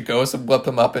bunch of ghosts and whip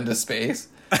him up into space.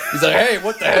 He's like, hey,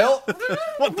 what the hell?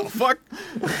 What the fuck?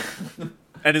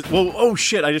 And oh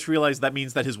shit, I just realized that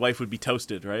means that his wife would be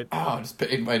toasted, right? Oh, I just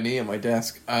banged my knee on my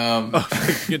desk. I'm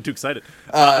getting too excited.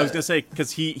 I was going to say,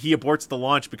 because he aborts the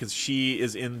launch because she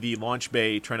is in the launch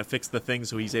bay trying to fix the thing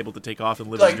so he's able to take off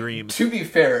and live his dream. To be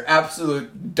fair,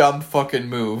 absolute dumb fucking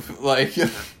move. Like,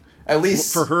 at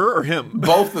least... For her or him?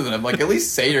 Both of them. Like, at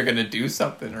least say you're going to do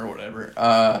something or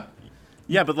whatever.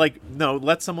 Yeah, but no,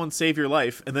 let someone save your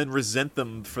life and then resent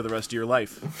them for the rest of your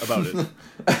life about it.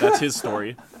 That's his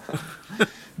story.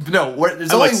 No,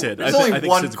 there's only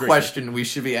one question we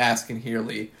should be asking here,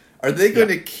 Lee. Are they going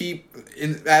to keep,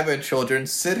 in Advent Children,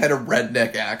 Sid had a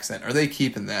redneck accent. Are they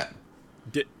keeping that?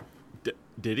 Did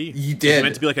he? He did. Was he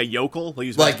meant to be like a yokel? He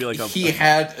was meant to be he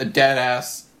had a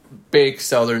dead-ass, big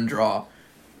southern draw.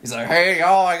 He's like, hey,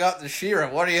 y'all, I got the She-Ra.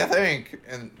 What do you think?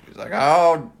 And he's like,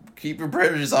 oh... Keep your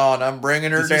bridges on. I'm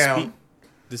bringing her down.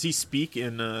 Does he speak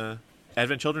in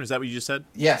Advent Children? Is that what you just said?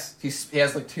 Yes. He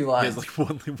has like 2 lines. He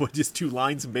has like just 2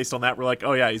 lines, and based on that, we're like,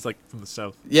 oh yeah, he's like from the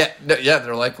south. Yeah,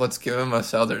 they're like, let's give him a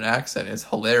southern accent. It's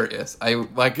hilarious.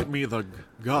 Give me the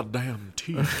goddamn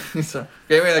tea. Give me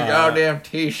the goddamn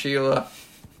tea, Sheila.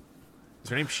 Is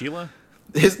her name Sheila?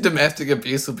 His domestic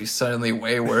abuse will be suddenly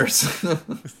way worse.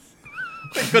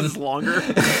 Because it's longer.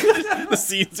 The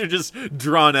scenes are just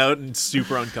drawn out and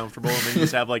super uncomfortable, and then you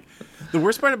just have the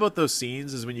worst part about those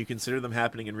scenes is when you consider them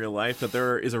happening in real life, that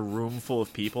there is a room full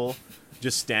of people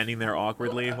just standing there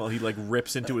awkwardly while he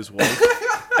rips into his wife,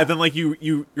 and then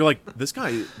you're like, this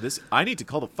guy, I need to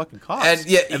call the fucking cops,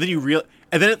 and then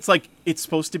and then it's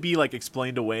supposed to be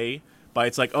explained away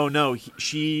by oh no,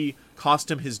 she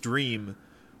cost him his dream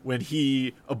when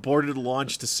he aborted a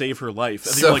launch to save her life.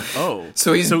 And you're like, oh.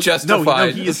 So he's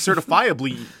justified. No, he is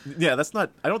certifiably... Yeah, that's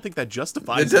not... I don't think that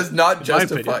justifies it. It does not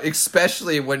justify...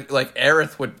 Especially when,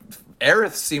 Aerith would...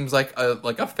 Aerith seems like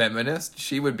a feminist.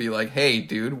 She would be like, hey,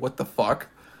 dude, what the fuck?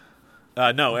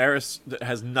 No, Aerith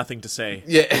has nothing to say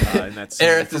in that scene,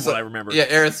 Aerith from is what I remember. Yeah,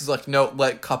 Aerith is like, no,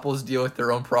 let couples deal with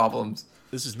their own problems.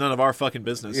 This is none of our fucking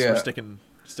business. Yeah. We're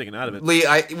sticking out of it. Lee,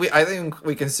 I think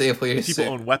we can safely assume...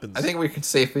 People own weapons. I think we can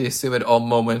safely assume at all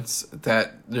moments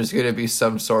that there's going to be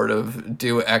some sort of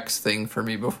do X thing for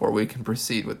me before we can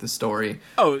proceed with the story.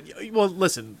 Oh, well,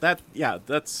 listen, that's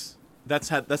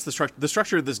the structure. The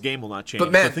structure of this game will not change.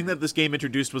 But man, the thing that this game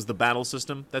introduced was the battle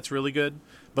system. That's really good.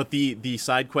 But the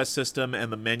side quest system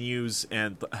and the menus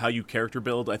and how you character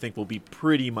build, I think, will be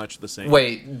pretty much the same.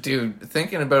 Wait, dude,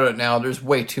 thinking about it now, there's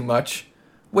way too much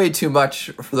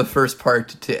for the first part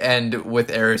to end with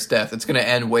Aerith's death. It's going to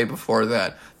end way before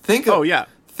that. Think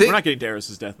We're not getting to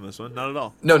Aerys's death in this one, not at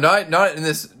all. No, not in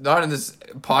this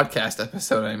podcast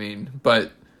episode. I mean,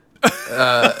 but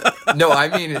no, I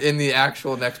mean in the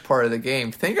actual next part of the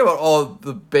game. Think about all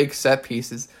the big set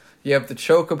pieces. You have the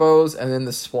Chocobos and then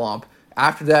the Swamp.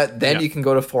 After that, then you can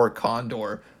go to Fort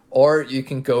Condor, or you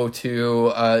can go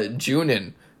to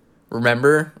Junin.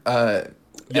 Remember?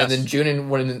 Yes. And then Junin,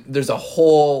 when there's a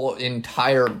whole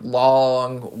entire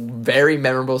long, very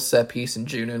memorable set piece in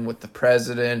Junin with the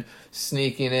president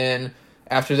sneaking in.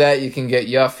 After that, you can get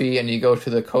Yuffie, and you go to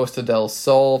the Costa del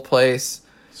Sol place.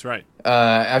 That's right.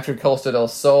 After Costa del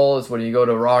Sol is when you go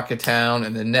to Rocket Town,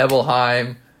 and then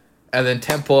Nibelheim, and then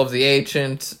Temple of the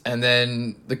Ancient, and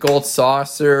then the Gold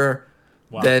Saucer,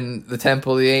 then the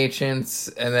Temple of the Ancients,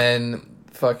 and then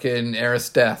fucking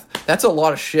Aerys Death. That's a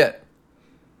lot of shit.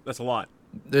 That's a lot.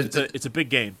 It's a big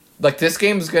game. Like, this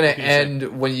game's gonna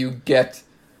end when you get...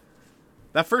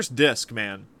 That first disc,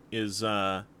 man, is...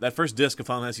 that first disc of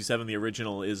Final Fantasy VII, the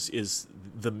original, is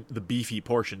the beefy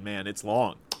portion, man. It's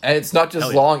long. And it's not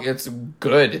just long, it's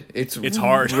good. It's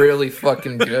hard. Really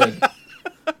fucking good.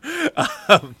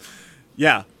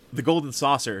 Yeah, the Golden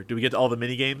Saucer. Do we get to all the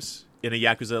minigames in a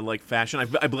Yakuza-like fashion?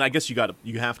 I guess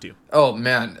you have to. Oh,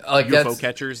 man. Like, UFO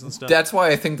catchers and stuff. That's why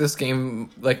I think this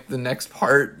game, like, the next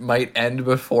part might end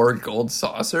before Gold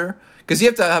Saucer. Because you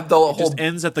have to have the whole... It just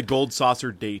ends at the Gold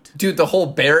Saucer date. Dude, the whole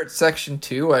Barrett section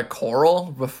 2 at Coral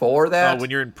before that.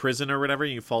 When you're in prison or whatever,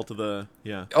 you fall to the...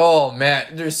 Yeah. Oh,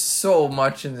 man. There's so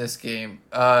much in this game.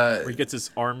 Where he gets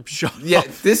his arm shot Yeah,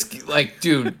 off. this... Like,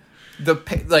 dude... The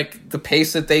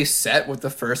pace that they set with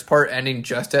the first part ending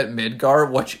just at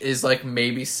Midgar, which is like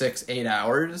maybe 6-8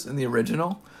 hours in the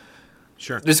original.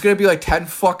 Sure. There's gonna be like 10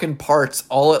 fucking parts,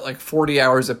 all at like 40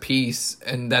 hours a piece,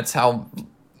 and that's how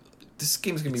this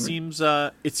game's gonna be.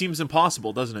 It seems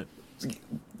impossible, doesn't it?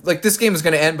 Like, this game is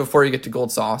gonna end before you get to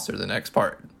Gold Saucer, the next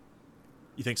part.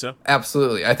 You think so?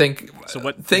 Absolutely. I think. So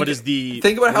what is the?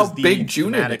 Think about how big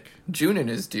Junin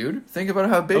is, dude. Think about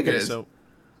how big it is.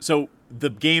 So the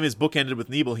game is bookended with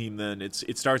Nibelheim. Then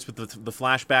it starts with the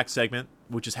flashback segment,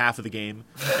 which is half of the game,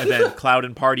 and then Cloud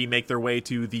and Party make their way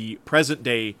to the present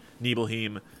day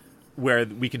Nibelheim, where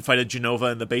we can fight a Genova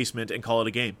in the basement and call it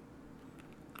a game.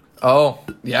 Oh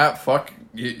yeah, fuck!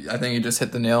 I think you just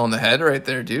hit the nail on the head right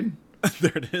there, dude.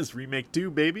 There it is, remake 2,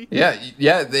 baby. Yeah.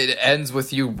 It ends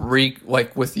with you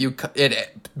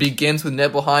It begins with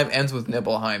Nibelheim, ends with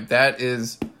Nibelheim. That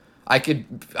is. I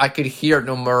could hear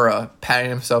Nomura patting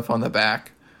himself on the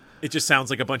back. It just sounds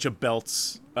like a bunch of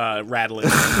belts rattling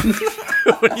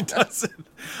when he does it.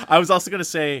 I was also going to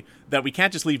say that we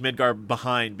can't just leave Midgar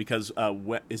behind because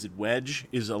is it Wedge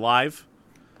is alive?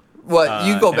 Well,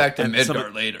 you go back to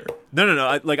Midgar later. No.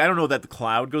 I don't know that the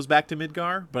Cloud goes back to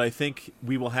Midgar, but I think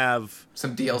we will have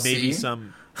some DLC, maybe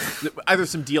either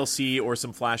some DLC or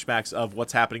some flashbacks of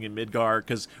what's happening in Midgar,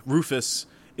 because Rufus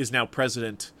is now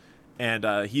president.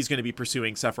 And he's going to be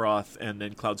pursuing Sephiroth and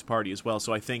then Cloud's party as well.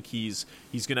 So I think he's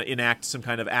going to enact some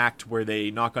kind of act where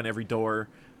they knock on every door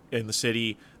in the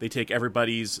city. They take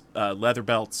everybody's leather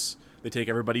belts. They take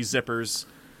everybody's zippers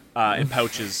and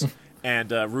pouches.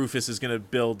 And Rufus is going to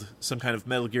build some kind of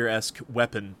Metal Gear-esque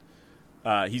weapon.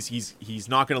 He's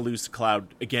not going to lose to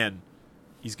Cloud again.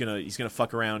 He's gonna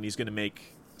fuck around. He's going to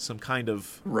make some kind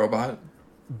of robot,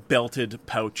 belted,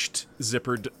 pouched,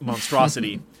 zippered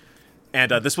monstrosity. And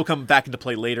this will come back into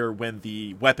play later when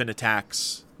the weapon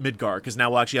attacks Midgar, because now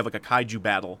we'll actually have like a kaiju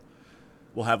battle.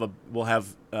 We'll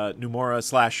have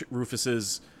Nomura /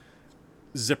 Rufus's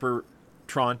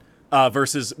Zippertron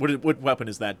versus what weapon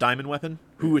is that? Diamond weapon?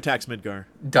 Who attacks Midgar?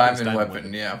 Diamond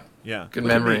weapon. Yeah. Good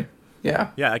memory.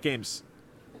 Yeah. Yeah, that game's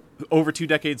over 2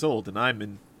 decades old, and I'm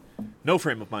in no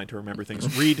frame of mind to remember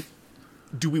things. Reed,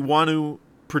 do we want to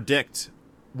predict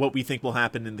what we think will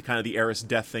happen in the kind of the Aerys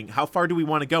death thing? How far do we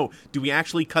want to go? Do we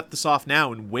actually cut this off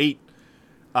now and wait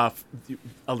a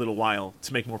little while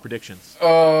to make more predictions?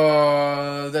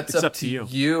 That's up to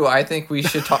you. I think we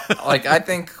should talk. I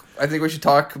think we should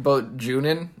talk about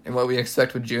Junin and what we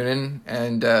expect with Junin,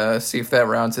 and see if that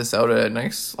rounds us out at a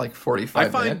nice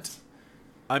 45 minutes.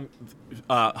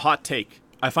 Hot take.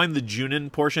 I find the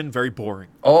Junin portion very boring.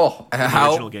 Oh,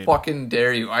 how fucking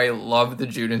dare you! I love the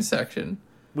Junin section.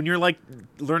 When you're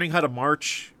learning how to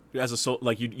march as a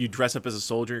you dress up as a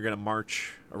soldier, you're gonna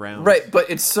march around. Right, but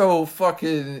it's so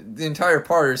fucking, the entire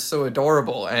part is so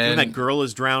adorable, and that girl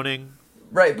is drowning.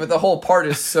 Right, but the whole part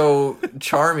is so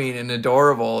charming and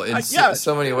adorable in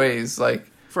so many ways. Like,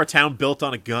 for a town built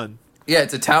on a gun. Yeah,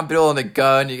 it's a town built on a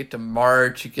gun. You get to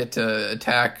march. You get to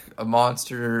attack a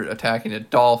monster attacking a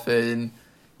dolphin.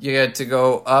 You get to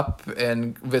go up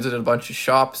and visit a bunch of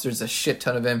shops. There's a shit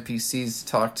ton of NPCs to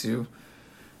talk to.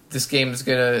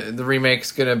 the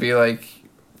remake's gonna be like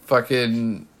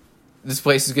fucking. This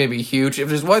place is gonna be huge. If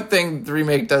there's one thing the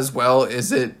remake does well,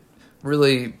 is it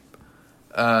really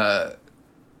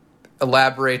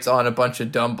elaborates on a bunch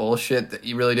of dumb bullshit that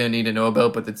you really didn't need to know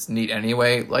about, but that's neat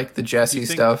anyway, like the Jesse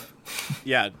stuff.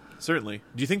 Yeah, certainly.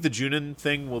 Do you think the Junin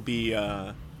thing will be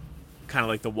kind of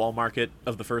like the wall market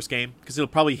of the first game? Because it'll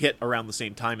probably hit around the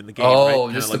same time in the game, right?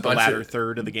 Kinda just like a bunch the latter of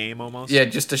third of the game, almost. Yeah,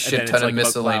 just a shit ton of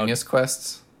miscellaneous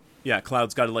quests. Yeah,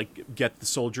 Cloud's got to like get the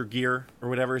soldier gear or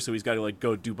whatever, so he's got to like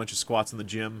go do a bunch of squats in the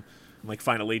gym and like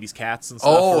find a lady's cats and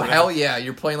stuff. Oh hell yeah!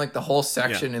 You're playing like the whole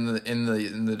section in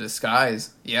the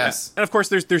disguise. Yes, yeah. And of course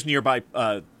there's nearby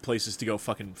places to go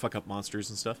fuck up monsters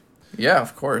and stuff. Yeah,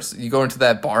 of course. You go into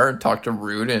that bar and talk to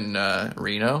Rude and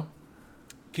Reno.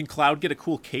 Can Cloud get a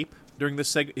cool cape during this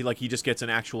segment? Like he just gets an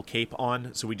actual cape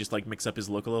on, so we just like mix up his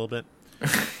look a little bit.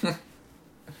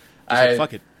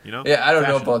 Fuck it, you know? Yeah, I don't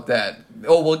know about that.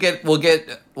 Oh, we'll get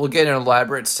an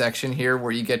elaborate section here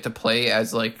where you get to play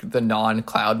as like the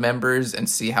non-Cloud members and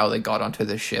see how they got onto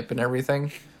the ship and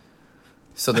everything.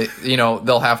 So they,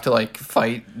 they'll have to like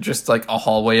fight just like a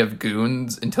hallway of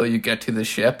goons until you get to the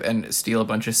ship and steal a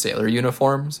bunch of sailor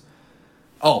uniforms.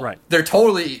 Oh, right. They're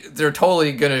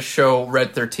totally gonna show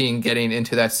Red 13 getting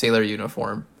into that sailor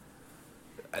uniform.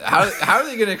 How are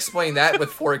they gonna explain that with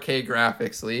 4K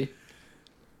graphics, Lee?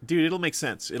 Dude, it'll make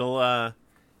sense. Someone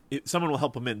will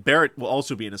help him in. Barrett will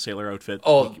also be in a sailor outfit.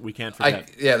 Oh, we can't forget.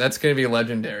 Yeah, that's going to be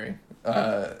legendary.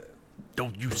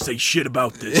 Don't you say shit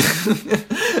about this.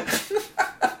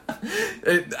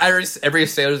 Every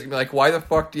sailor's going to be like, why the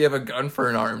fuck do you have a gun for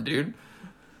an arm, dude?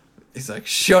 He's like,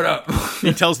 shut up.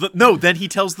 Then he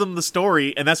tells them the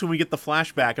story, and that's when we get the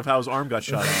flashback of how his arm got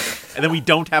shot off. And then we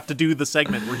don't have to do the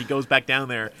segment where he goes back down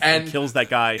there and kills that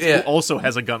guy who also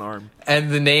has a gun arm. And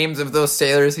the names of those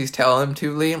sailors he's telling him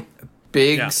to, Lee,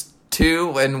 Biggs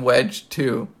 2 and Wedge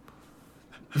 2.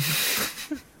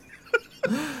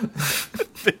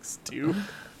 Biggs 2.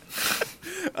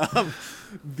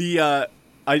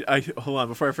 I hold on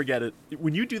before I forget it.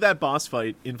 When you do that boss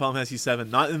fight in Final Fantasy VII,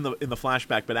 not in the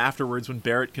flashback, but afterwards when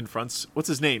Barrett confronts, what's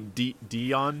his name?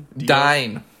 Dion?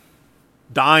 Dine.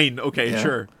 Dine. Okay,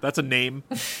 sure, that's a name.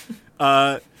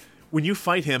 When you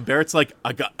fight him, Barrett's like,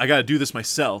 I got to do this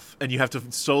myself, and you have to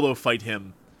solo fight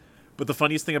him. But the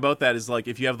funniest thing about that is like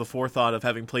if you have the forethought of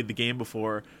having played the game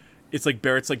before, it's like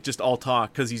Barrett's like just all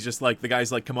talk because he's just like the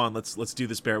guy's like, come on, let's do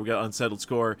this, Barrett. We got an unsettled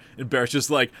score, and Barrett's just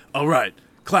like, all right.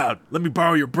 Cloud, let me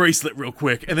borrow your bracelet real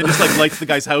quick, and then just like lights the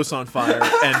guy's house on fire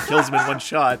and kills him in one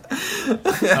shot.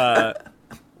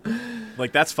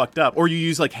 Like that's fucked up. Or you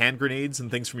use like hand grenades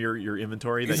and things from your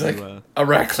inventory. He's that like, all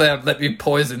right, Cloud, let me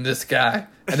poison this guy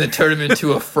and then turn him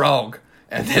into a frog.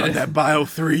 And then that Bio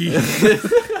 3.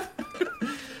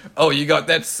 Oh, you got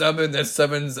that summon that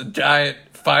summons a giant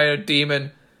fire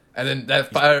demon, and then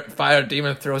that fire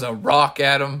demon throws a rock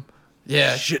at him.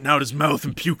 Yeah, shitting out his mouth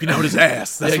and puking out his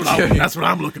ass. That's what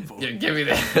I'm looking for. Yeah, give me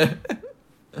that.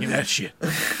 Give me that shit.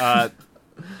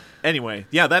 Anyway,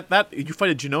 yeah, that you fight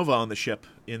a Genova on the ship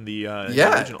in the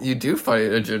original. You do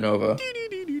fight a Genova.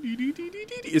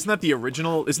 Isn't that the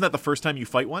original? Isn't that the first time you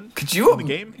fight one? Could you in the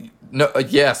game? No,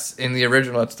 yes, in the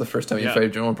original, that's the first time you fight a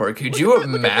Genova part. Could you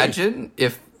imagine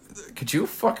if? Could you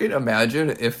fucking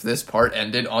imagine if this part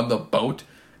ended on the boat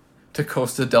to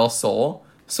Costa del Sol?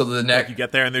 So the next you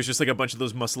get there and there's just like a bunch of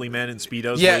those muscly men in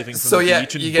speedos waving from the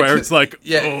beach, and Barrett's like,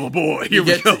 oh boy, here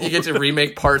we go. You get to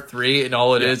remake part 3, and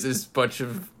all it is a bunch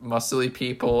of muscly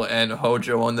people and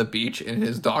Hojo on the beach in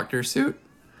his doctor suit.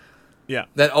 Yeah,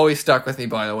 that always stuck with me.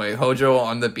 By the way, Hojo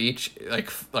on the beach, like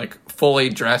fully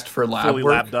dressed for lab work.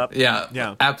 Labbed up.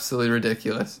 Yeah, absolutely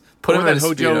ridiculous. Put him in a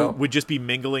Hojo Speedo. Would just be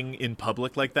mingling in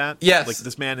public like that. Yes, like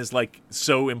this man is like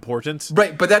so important.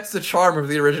 Right, but that's the charm of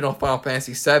the original Final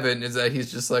Fantasy VII is that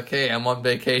he's just like, hey, I'm on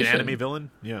vacation. An anime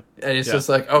villain, yeah, and it's just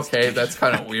like, okay, that's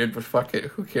kind of weird, but fuck it,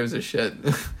 who gives a shit?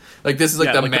 Like this is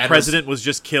like the president was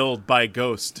just killed by a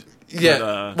ghost. Yeah,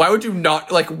 but, why would you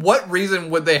not? Like, what reason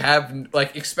would they have?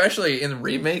 Like, especially in the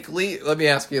remake, Lee. Let me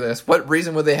ask you this: what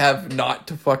reason would they have not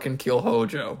to fucking kill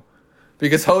Hojo?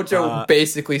 Because Hojo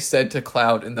basically said to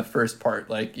Cloud in the first part,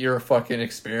 like, you're a fucking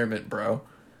experiment, bro.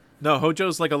 No,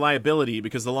 Hojo's like a liability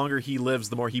because the longer he lives,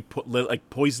 the more he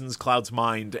poisons Cloud's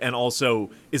mind and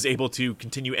also is able to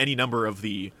continue any number of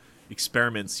the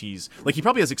experiments he's... Like, he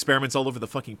probably has experiments all over the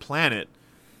fucking planet.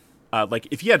 Like,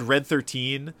 if he had Red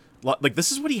 13... Like,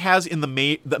 this is what he has in the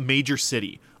major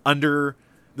city.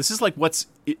 This is like what's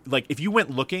like if you went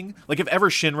looking, like if ever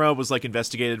Shinra was like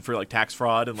investigated for like tax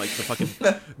fraud and like the fucking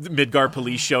Midgar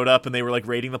police showed up and they were like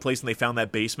raiding the place and they found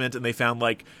that basement and they found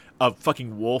like a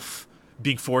fucking wolf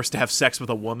being forced to have sex with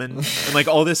a woman and like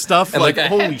all this stuff. And like a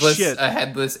holy shit. a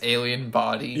headless alien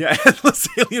body. Yeah, headless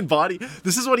alien body.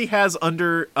 This is what he has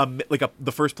under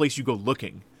the first place you go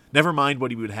looking. Never mind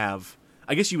what he would have.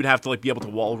 I guess you would have to like be able to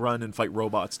wall run and fight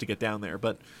robots to get down there,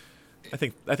 but I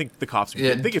think the cops.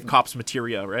 Yeah. They give cops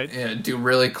materia, right? Yeah, do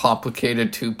really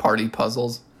complicated 2-party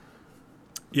puzzles.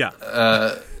 Yeah.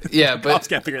 Yeah, but Cops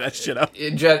can't figure that shit out.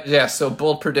 Yeah, so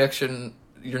bold prediction: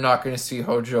 you're not going to see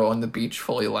Hojo on the beach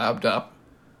fully labbed up.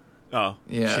 Oh,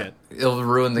 Yeah, shit. it'll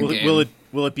ruin the game.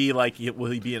 Will it be like?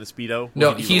 Will he be in a speedo? No,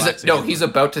 Will he be relaxing? he's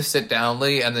about to sit down,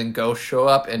 Lee, and then ghosts show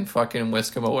up and fucking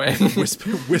whisk him away.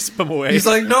 wisp him away. He's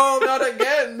like, no, not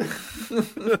again.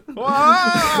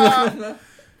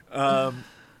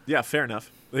 Yeah, fair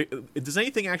enough. Does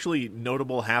anything actually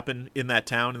notable happen in that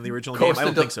town in the original game? I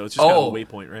don't think so. It's just kind of a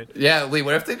waypoint, right? Yeah, Lee,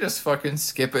 what if they just fucking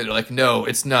skip it? Like, no,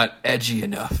 it's not edgy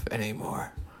enough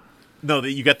anymore. No,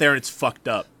 that you get there and it's fucked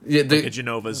up. Yeah, like a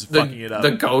Genova's fucking it up.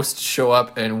 The ghosts show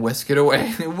up and whisk it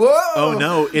away. Whoa! Oh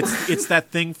no, it's that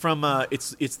thing from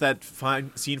it's that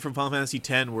scene from Final Fantasy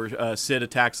X where Sin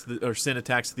attacks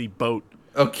the boat.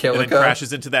 Oh, Kilika. And then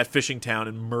crashes into that fishing town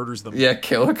and murders them. Yeah,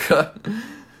 Kilika.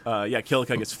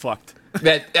 Kilika gets fucked.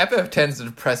 That FF10's a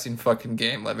depressing fucking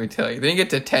game, let me tell you. Then you get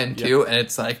to 10 too, and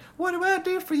it's like, what do I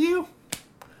do for you?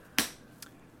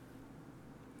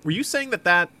 Were you saying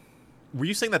that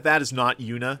is not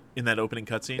Yuna in that opening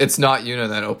cutscene? It's not Yuna in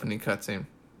that opening cutscene.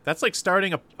 That's like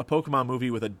starting a Pokemon movie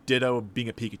with a Ditto being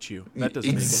a Pikachu. That doesn't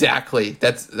exactly.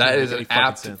 That is an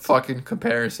apt sense. fucking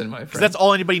comparison, my friend. That's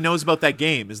all anybody knows about that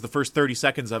game is the first 30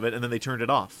 seconds of it, and then they turned it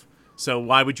off. So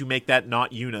why would you make that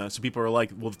not Yuna? So people are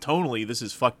like, well, tonally, this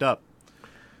is fucked up.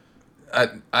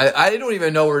 I don't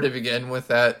even know where to begin with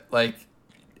that. Like,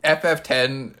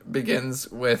 FF10 begins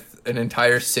with an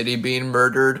entire city being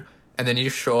murdered, and then you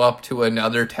show up to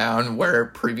another town where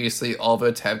previously all of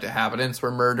its inhabitants were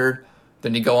murdered.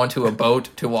 Then you go onto a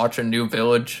boat to watch a new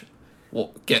village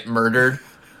get murdered.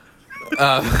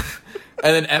 And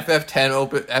then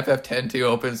FF10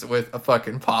 opens with a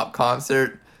fucking pop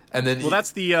concert. And then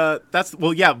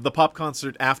the pop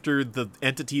concert after the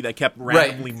entity that kept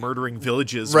randomly murdering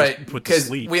villages was put to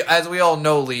sleep. As we all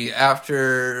know, Lee,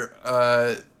 after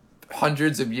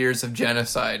hundreds of years of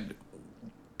genocide,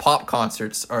 pop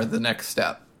concerts are the next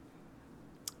step.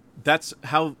 That's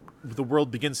how the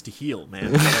world begins to heal,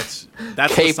 man. That's the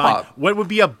K-pop. sign. What would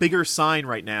be a bigger sign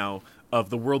right now of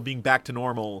the world being back to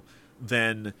normal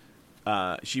than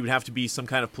she would have to be some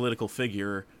kind of political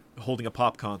figure holding a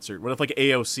pop concert? What if like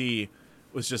AOC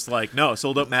was just like, no,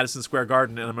 sold out Madison Square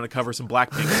Garden and I'm going to cover some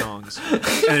Blackpink songs,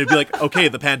 and it'd be like, okay,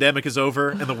 the pandemic is over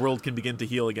and the world can begin to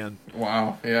heal again.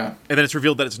 Wow, yeah. And then it's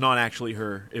revealed that it's not actually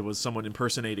her; it was someone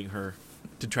impersonating her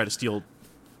to try to steal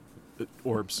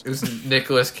orbs. It was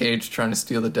Nicolas Cage trying to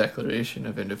steal the Declaration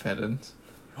of Independence.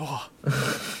 We're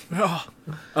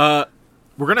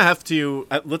gonna have to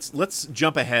let's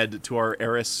jump ahead to our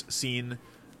Eris scene,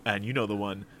 and you know the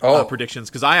one predictions,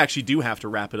 because I actually do have to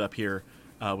wrap it up here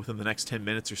within the next 10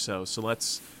 minutes or so. So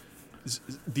let's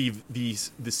the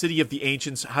City of the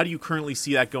Ancients. How do you currently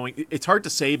see that going? It's hard to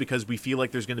say because we feel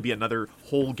like there's going to be another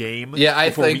whole game. Yeah,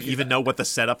 before we even know what the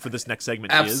setup for this next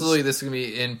segment is. Absolutely, this is going to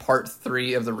be in part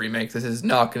 3 of the remake. This is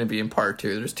not going to be in part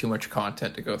 2. There's too much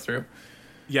content to go through.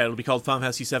 Yeah, it'll be called Final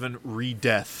Fantasy VII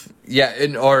Re-Death.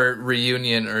 Yeah, or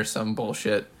Reunion or some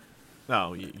bullshit.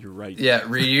 Oh, you're right. Yeah,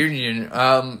 Reunion.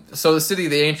 So the City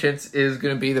of the Ancients is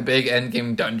going to be the big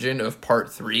endgame dungeon of Part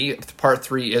 3. Part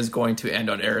 3 is going to end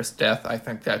on Eris' death. I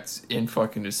think that's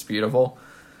fucking disputable.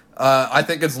 I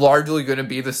think it's largely going to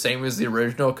be the same as the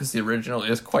original, because the original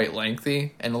is quite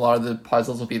lengthy, and a lot of the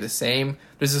puzzles will be the same.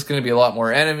 There's just going to be a lot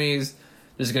more enemies.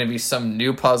 There's going to be some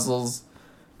new puzzles.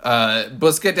 But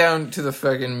let's get down to the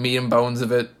fucking meat and bones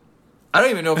of it. I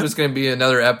don't even know if there's going to be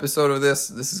another episode of this.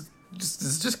 This is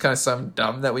just kind of something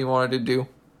dumb that we wanted to do.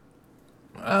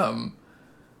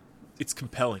 It's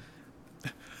compelling.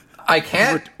 I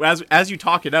can't. As you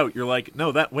talk it out, you're like,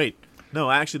 no,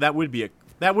 actually, that would be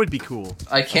cool.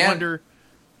 I can't. I wonder.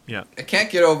 Yeah. I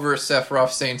can't get over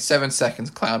Sephiroth saying 7 seconds,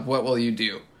 Cloud. What will you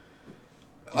do?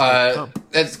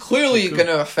 That's clearly going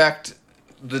to affect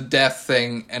the death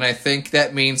thing, and I think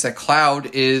that means that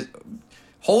Cloud is.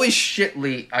 Holy shit,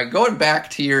 Lee! Going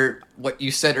back to what you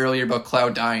said earlier about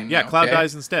Cloud dying. Yeah, now, Cloud okay?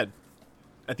 dies instead.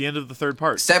 At the end of the third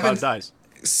part, Cloud dies.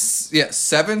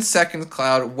 7 seconds,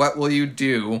 Cloud. What will you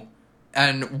do?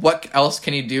 And what else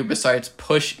can he do besides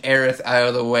push Aerith out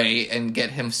of the way and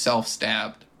get himself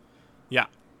stabbed? Yeah.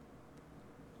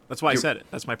 That's why I said it.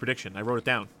 That's my prediction. I wrote it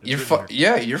down. You're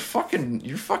fucking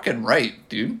right,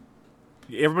 dude.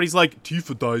 Everybody's like,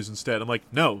 Tifa dies instead. I'm like,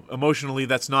 no, emotionally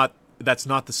that's not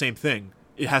the same thing.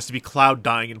 it has to be Cloud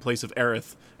dying in place of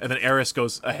Aerith, and then Aerith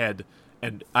goes ahead.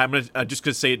 And I'm just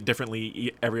gonna say it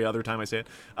differently every other time I say it.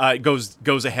 It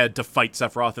goes ahead to fight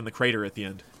Sephiroth in the crater at the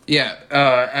end. Yeah,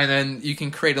 and then you can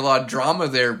create a lot of drama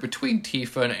there between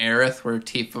Tifa and Aerith, where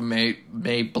Tifa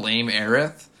may blame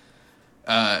Aerith,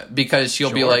 because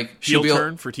she'll be like heel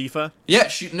turn for Tifa.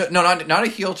 Yeah, not a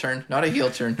heel turn, not a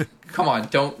heel turn. Come on,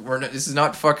 this is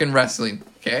not fucking wrestling,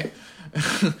 okay?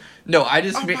 No, I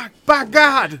just by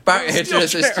God, hits her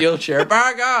with a steel chair.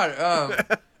 By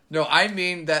God, no, I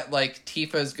mean that like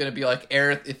Tifa is gonna be like,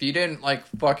 Aerith, if you didn't like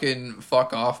fucking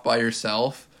fuck off by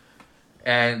yourself,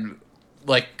 and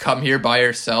like come here by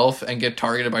yourself and get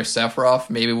targeted by Sephiroth,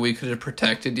 maybe we could have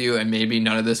protected you, and maybe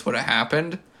none of this would have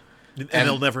happened. And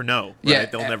they'll never know. Right? Yeah,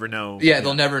 they'll never know. Yeah,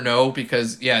 they'll never know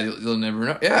because they'll never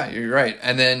know. Yeah, you're right.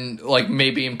 And then like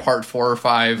maybe in part 4 or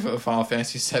 5 of Final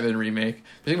Fantasy VII remake,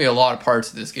 there's gonna be a lot of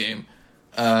parts of this game.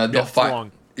 They'll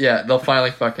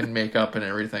finally fucking make up and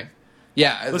everything.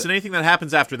 Yeah. Listen, anything that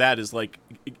happens after that is like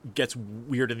it gets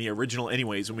weird in the original,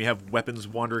 anyways. When we have weapons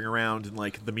wandering around and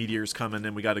like the meteor's coming,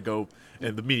 and we got to go,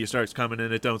 and the meteor starts coming,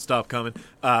 and it don't stop coming.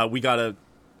 We gotta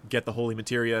get the holy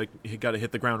materia. You got to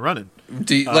hit the ground running.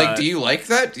 Do you like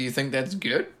that? Do you think that's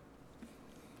good?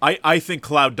 I think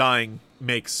Cloud dying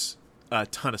makes a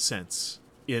ton of sense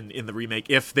in the remake.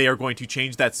 If they are going to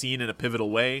change that scene in a pivotal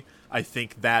way, I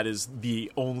think that is the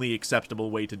only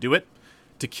acceptable way to do it.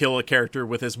 To kill a character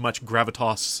with as much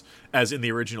gravitas as in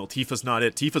the original. Tifa's not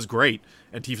it. Tifa's great,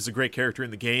 and Tifa's a great character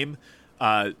in the game.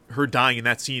 Her dying in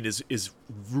that scene is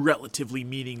relatively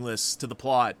meaningless to the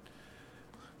plot.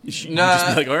 You just be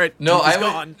like, all right, no, Tifa's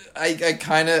gone.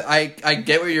 I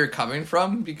get where you're coming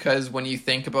from, because when you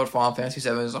think about Final Fantasy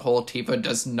VII as a whole, Tifa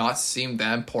does not seem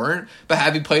that important. But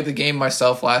having played the game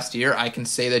myself last year, I can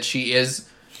say that she is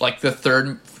like the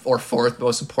third or fourth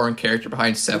most important character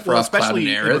behind Sephiroth, Cloud, and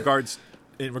Aerith.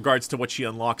 In regards to what she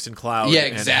unlocks in Cloud. Yeah,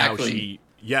 exactly.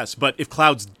 And yes, but if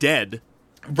Cloud's dead...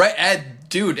 Right,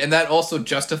 and that also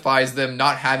justifies them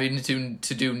not having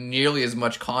to do nearly as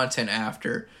much content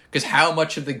after. Because how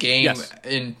much of the game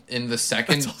in the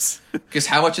second... Because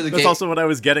how much of the game... That's also what I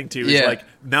was getting to. Is like,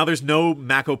 now there's no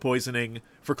Mako poisoning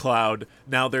for Cloud.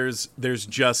 Now there's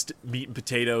just meat and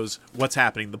potatoes. What's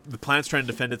happening? The planet's trying to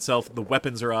defend itself. The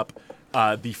weapons are up.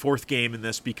 The fourth game in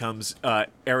this becomes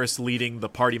Aerith leading the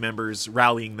party members,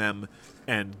 rallying them,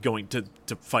 and going to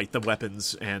fight the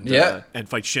weapons and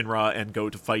fight Shinra and go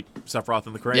to fight Sephiroth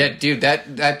in the crane. Yeah, dude,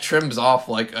 that trims off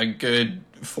like a good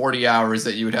 40 hours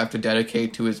that you would have to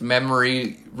dedicate to his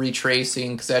memory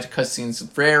retracing, because that cutscene's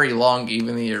very long,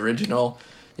 even the original.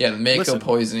 Yeah, the Mako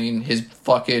poisoning,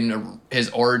 his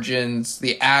origins,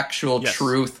 the actual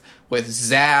truth with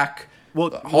Zack.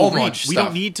 Well, we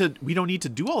don't need to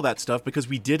do all that stuff because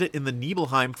we did it in the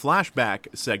Nibelheim flashback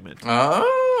segment.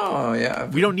 Oh, yeah.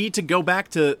 We don't need to go back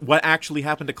to what actually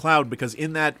happened to Cloud, because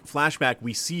in that flashback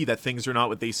we see that things are not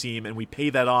what they seem, and we pay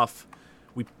that off.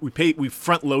 We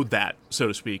front load that, so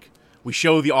to speak. We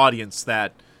show the audience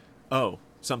that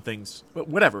some things,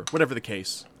 whatever the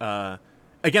case.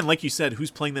 Again, like you said,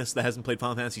 who's playing this that hasn't played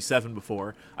Final Fantasy VII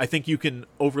before? I think you can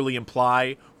overly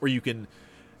imply, or you can.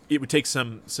 It would take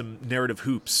some narrative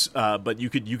hoops, but you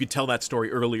could tell that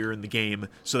story earlier in the game,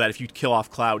 so that if you kill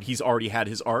off Cloud, he's already had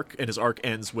his arc, and his arc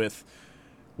ends with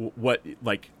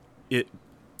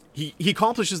He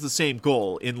accomplishes the same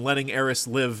goal in letting Aerith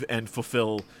live and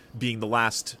fulfill being the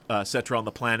last Cetra on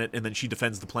the planet, and then she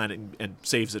defends the planet and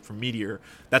saves it from Meteor.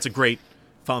 That's a great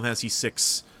Final Fantasy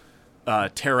VI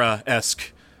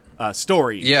Terra-esque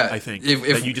story, I think.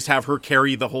 That you just have her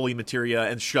carry the holy materia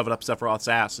and shove it up Sephiroth's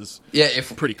ass is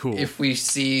pretty cool. If we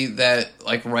see that,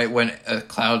 like, right when a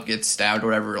Cloud gets stabbed or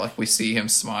whatever, like, we see him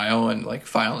smile and, like,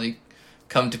 finally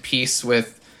come to peace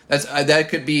with...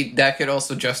 That could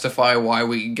also justify why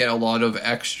we get a lot of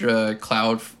extra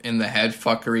Cloud in the head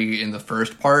fuckery in the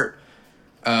first part,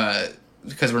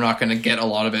 because we're not going to get a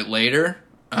lot of it later.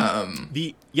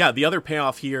 The other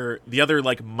payoff here, the other,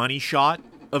 like, money shot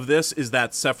of this is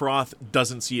that Sephiroth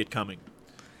doesn't see it coming.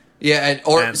 Yeah, and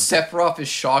Sephiroth is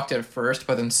shocked at first,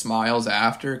 but then smiles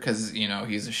after, because, you know,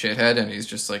 he's a shithead and he's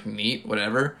just like, neat,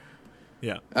 whatever.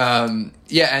 Yeah. And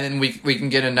then we can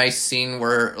get a nice scene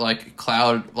where, like,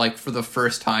 Cloud, like, for the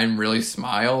first time really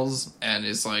smiles and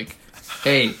is like,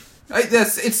 hey,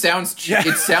 it sounds he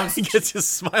gets his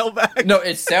smile back. he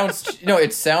gets the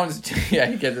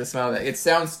smile back. It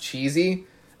sounds cheesy,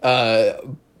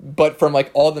 but from, like,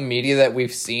 all the media that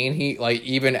we've seen, he, like,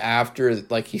 even after,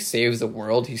 like, he saves the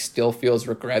world, he still feels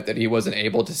regret that he wasn't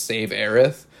able to save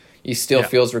Aerith. He still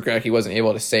feels regret he wasn't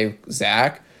able to save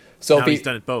Zack. So now if he, he's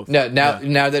done it both.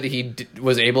 Now that he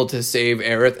was able to save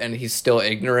Aerith and he's still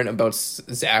ignorant about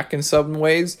Zack in some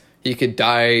ways, he could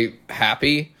die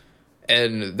happy,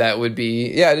 and that would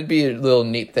be it'd be a little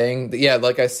neat thing. Yeah,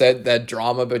 like I said, that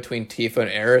drama between Tifa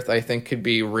and Aerith I think could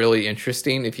be really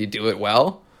interesting if you do it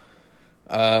well.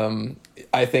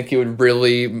 I think it would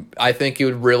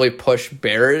really push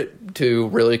Barrett to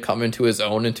really come into his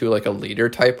own, into like a leader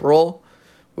type role,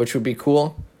 which would be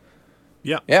cool.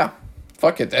 Yeah.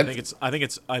 Fuck it. I think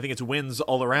it's wins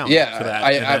all around. Yeah, for that.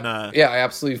 I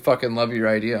absolutely fucking love your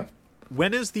idea.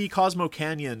 When is the Cosmo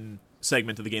Canyon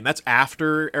segment of the game? That's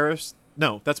after Aerith.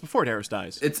 No, that's before Aerith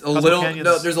dies. It's a little.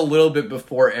 No, there's a little bit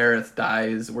before Aerith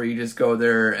dies where you just go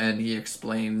there and he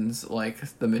explains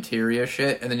like the materia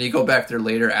shit, and then you go back there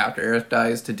later after Aerith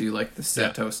dies to do like the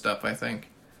Seto stuff. I think.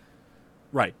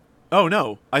 Right. Oh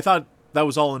no, I thought that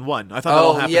was all in one. I thought that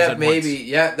all happens at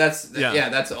maybe. once. Yeah,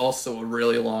 that's also a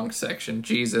really long section.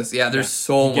 Jesus. Yeah, there's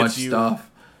so much stuff.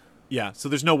 Yeah, so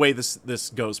there's no way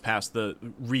this goes past the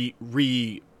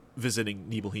revisiting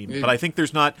Nibelheim. But I think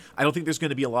I don't think there's going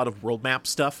to be a lot of world map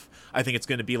stuff. I think it's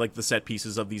going to be like the set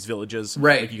pieces of these villages.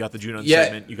 Right. Like you got the Junon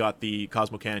segment, you got the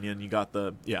Cosmo Canyon, you got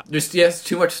the There's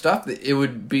too much stuff. It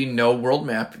would be no world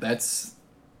map.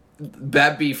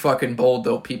 That'd be fucking bold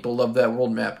though. People love that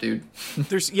world map, dude. but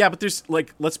there's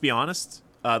like, let's be honest,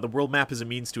 the world map is a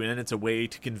means to an end. It's a way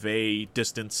to convey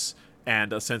distance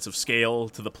and a sense of scale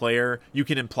to the player. You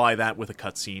can imply that with a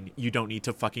cutscene. You don't need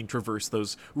to fucking traverse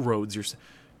those roads.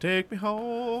 Take me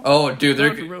home. Oh, dude,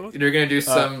 they're gonna do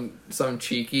some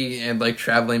cheeky and like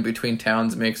traveling between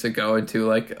towns makes it go into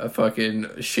like a fucking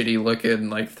shitty looking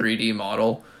like 3D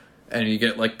model, and you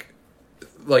get like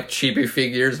chibi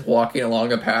figures walking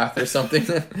along a path or something.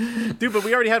 Dude, but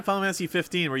we already had Final Fantasy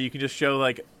 15 where you can just show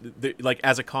like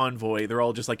as a convoy, they're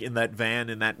all just like in that van,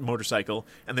 in that motorcycle,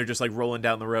 and they're just like rolling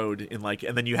down the road in like,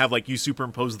 and then you have like, you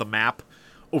superimpose the map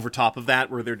over top of that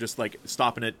where they're just like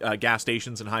stopping at gas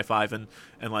stations and high-fiving,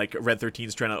 and like Red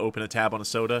 13's trying to open a tab on a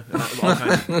soda,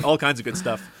 and all kinds of good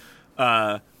stuff.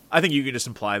 I think you can just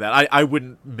imply that. I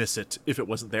wouldn't miss it if it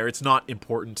wasn't there. It's not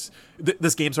important.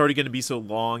 This game's already going to be so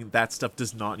long. That stuff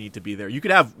does not need to be there. You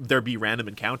could have there be random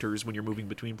encounters when you're moving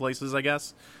between places, I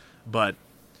guess. But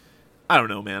I don't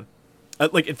know, man.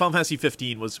 Like in Final Fantasy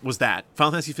 15 was that.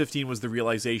 Final Fantasy 15 was the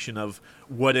realization of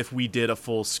what if we did a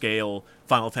full-scale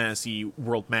Final Fantasy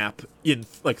world map in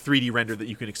like 3D render that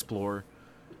you can explore.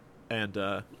 And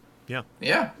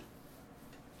yeah.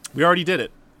 We already did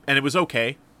it. And it was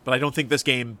okay. But I don't think this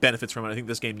game benefits from it. I think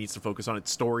this game needs to focus on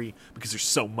its story because there's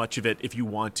so much of it if you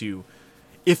want to.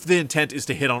 If the intent is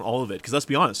to hit on all of it. Because let's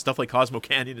be honest, stuff like Cosmo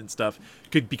Canyon and stuff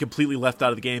could be completely left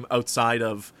out of the game outside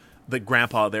of the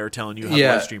grandpa there telling you how the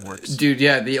live stream works. Dude,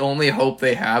 the only hope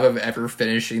they have of ever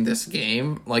finishing this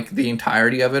game, like the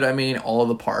entirety of it, I mean, all of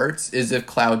the parts, is if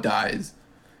Cloud dies.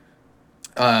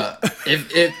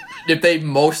 If they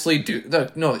mostly do...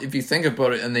 No, if you think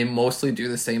about it and they mostly do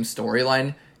the same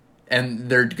storyline... and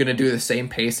they're going to do the same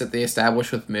pace that they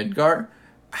established with Midgar,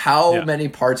 how many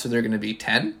parts are there going to be?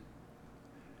 10?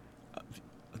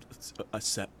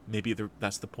 Maybe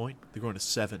that's the point. They're going to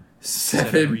 7.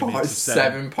 7 parts.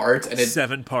 7 parts. And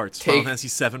 7 parts. Final Fantasy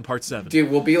 7 Part 7. Dude,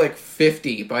 we'll be like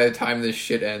 50 by the time this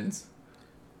shit ends.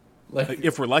 Like,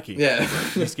 if we're lucky. Yeah.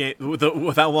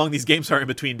 With how long these games are in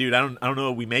between, dude, I don't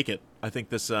know if we make it. I think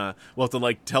this we'll have to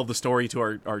like tell the story to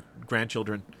our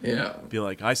grandchildren. Yeah. Be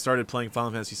like, I started playing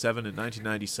Final Fantasy 7 in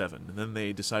 1997, and then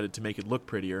they decided to make it look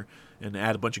prettier and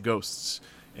add a bunch of ghosts.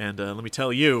 And let me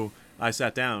tell you, I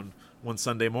sat down one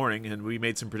Sunday morning and we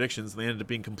made some predictions, and they ended up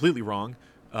being completely wrong.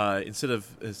 Instead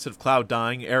of Cloud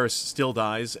dying, Aerith still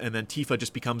dies, and then Tifa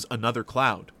just becomes another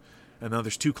Cloud. And now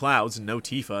there's 2 Clouds and no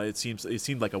Tifa. It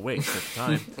seemed like a waste at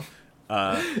the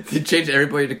time. They changed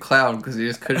everybody to Cloud because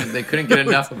they couldn't get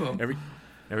enough of them.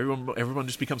 Everyone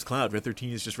just becomes Cloud. Red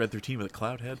 13 is just Red 13 with a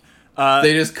Cloud head.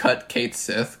 They just cut Kate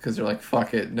Sith because they're like,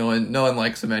 fuck it, no one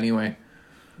likes him anyway.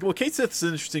 Well, Kate Sith's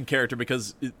an interesting character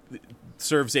because it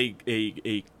serves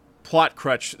a plot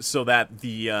crutch so that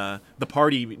the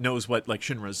party knows what like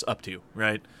Shinra's up to,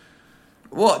 right?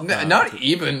 Well, not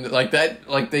even like that.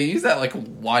 Like they use that like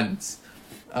once.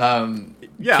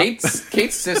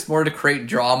 Kate's just more to create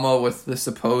drama with the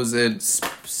supposed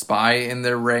spy in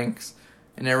their ranks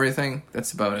and everything.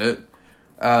 That's about it.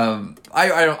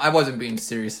 I wasn't being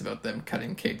serious about them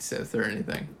cutting Kate Sith or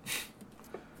anything.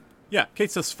 Yeah,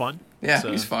 Kate Sith's fun. Yeah,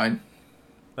 he's fine.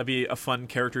 That'd be a fun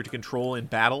character to control in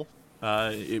battle.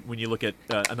 When you look at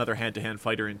another hand-to-hand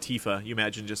fighter in Tifa, you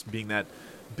imagine just being that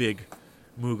big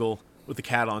Moogle with the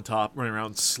cat on top, running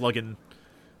around slugging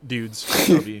dudes.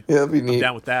 That'd be neat. I'm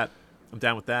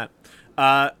down with that.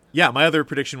 Yeah, my other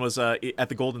prediction was at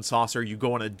the Golden Saucer, you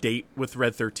go on a date with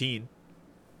Red 13,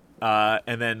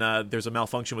 and then there's a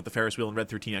malfunction with the Ferris wheel, and Red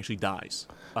 13 actually dies.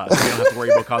 So we don't have to worry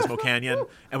about Cosmo Canyon,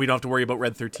 and we don't have to worry about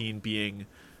Red 13 being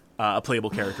a playable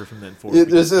character from then forward.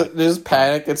 There's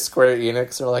panic at Square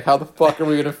Enix. They're like, how the fuck are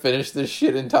we gonna finish this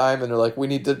shit in time? And they're like, we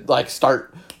need to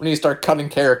start cutting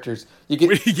characters. You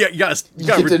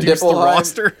gotta reduce the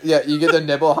roster. Yeah, you get to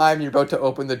Nibelheim. You're about to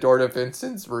open the door to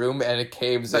Vincent's room, and it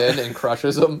caves in and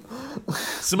crushes him.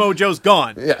 Samoa Joe's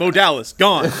gone. Yeah. Bo Dallas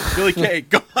gone. Billy Kay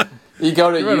gone. You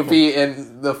go to Yuffie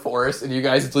in the forest, and you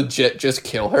guys legit just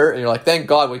kill her, and you're like, thank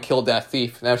God we killed that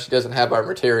thief. Now she doesn't have our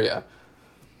materia.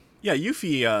 Yeah,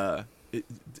 Yuffie.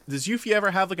 Does Yuffie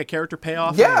ever have like a character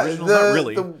payoff? Yeah, in the original? Not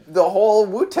really. The whole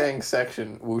Wu-Tang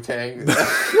section. Wu-Tang.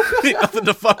 Nothing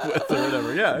to fuck with or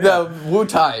whatever. Yeah. The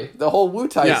Wu-Tai. The whole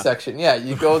Wu-Tai section. Yeah,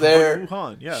 you go there.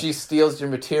 Wuhan, yeah. She steals your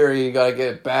materia. You gotta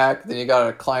get it back. Then you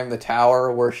gotta climb the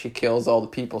tower where she kills all the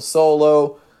people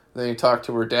solo. Then you talk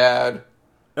to her dad.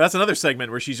 That's another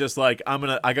segment where she's just like,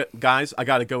 I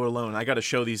gotta go alone. I gotta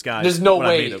show these guys. There's no what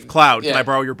way. I'm made of. Cloud, can I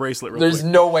borrow your bracelet real quick? There's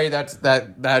no way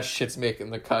that shit's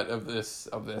making the cut of this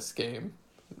game.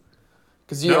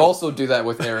 Because you also do that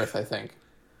with Aerith, I think.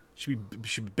 She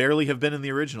barely have been in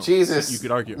the original. Jesus. You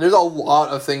could argue. There's a lot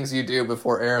of things you do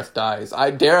before Aerith dies.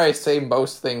 I say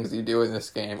most things you do in this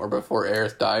game are before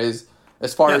Aerith dies,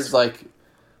 as far as like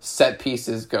set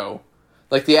pieces go.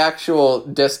 Like the actual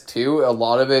disc 2, a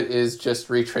lot of it is just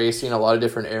retracing a lot of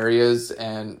different areas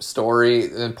and story.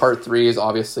 And then part 3 is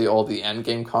obviously all the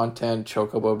endgame content,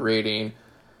 chocobo breeding,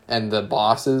 and the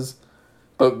bosses.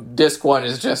 But disc 1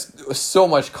 is just so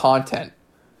much content.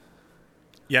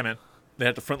 Yeah, man. They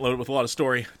had to front load it with a lot of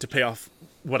story to pay off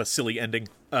what a silly ending.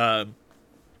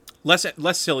 Less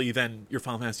silly than your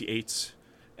Final Fantasy 8s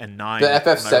and 9. The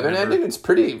FF7 ending, it's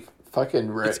pretty fucking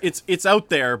rich. It's out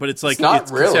there, but it's like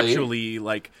it's really. Conceptually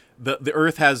like the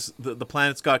Earth has the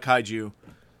planet's got kaiju,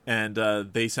 and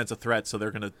they sense a threat, so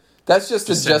they're gonna. That's just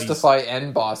to justify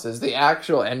end bosses. The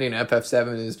actual ending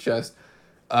FF7 is just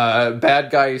bad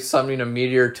guy summoning a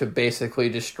meteor to basically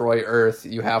destroy Earth.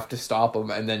 You have to stop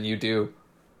him, and then you do.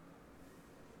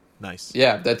 Nice.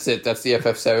 Yeah, that's it. That's the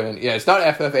FF7. Yeah, it's not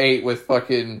FF8 with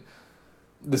fucking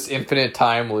this infinite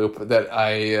time loop that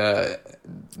I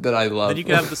love. Then you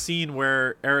can have the scene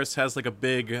where Aerith has like a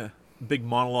big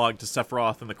monologue to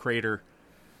Sephiroth in the crater,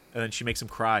 and then she makes him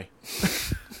cry.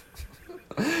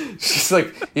 She's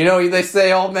like, they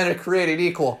say all men are created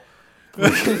equal.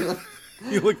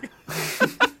 You look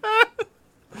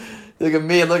at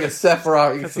me and look at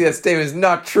Sephiroth. You can see that statement is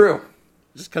not true.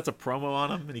 Just cuts a promo on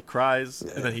him, and he cries,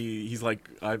 and then he's like,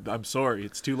 I'm sorry,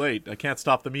 it's too late. I can't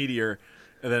stop the meteor.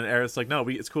 And then Aerith's like, no,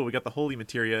 it's cool. We got the holy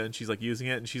materia, and she's like using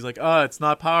it, and she's like, it's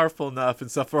not powerful enough. And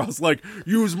Sephiroth's like,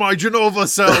 use my Genova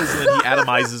cells, and then he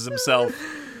atomizes himself,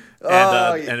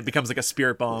 and it becomes like a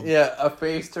spirit bomb. Yeah, a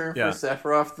face turn for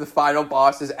Sephiroth. The final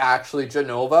boss is actually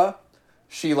Genova.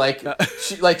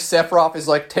 Sephiroth is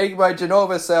like, take my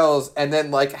Genova cells, and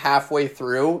then like halfway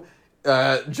through,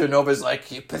 Genova's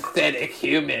like, you pathetic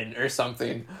human or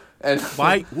something. And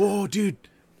why? Whoa, dude.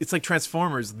 It's like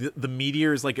Transformers. The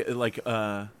meteor is like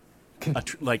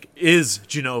is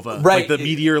Genova. Right. Like the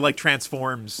meteor like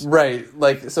transforms. Right.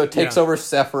 Like, so it takes over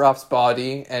Sephiroth's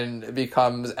body and it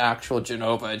becomes actual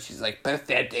Genova, and she's like,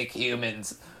 pathetic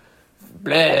humans.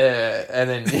 Blah. And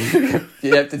then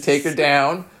you have to take her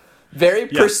down. Very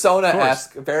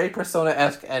Persona-esque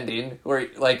ending where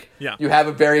you have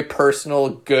a very personal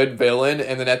good villain,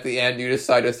 and then at the end you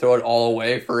decide to throw it all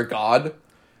away for a god.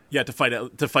 Yeah, to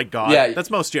fight God. Yeah. That's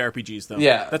most JRPGs though.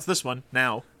 Yeah. That's this one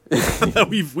now.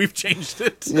 we've changed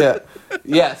it. Yeah.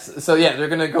 Yes. So they're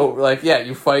gonna go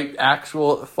you fight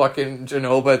actual fucking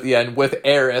Genova at the end with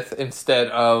Aerith instead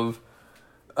of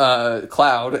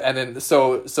Cloud, and then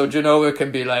so Genova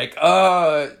can be like,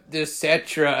 oh,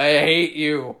 Cetra, I hate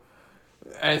you.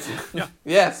 And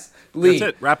yes, Lee.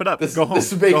 That's it. Wrap it up. Go home.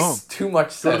 This makes too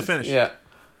much sense. Go to the finish.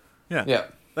 Yeah.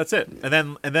 That's it.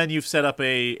 And then you've set up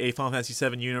a Final Fantasy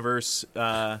VII universe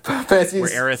where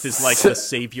Aerith is like the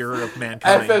savior of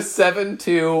mankind. FF7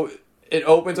 2. It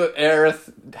opens with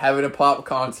Aerith having a pop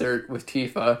concert with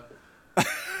Tifa.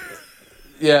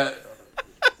 Yeah.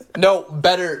 No,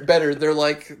 better. They're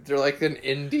like an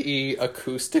indie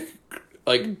acoustic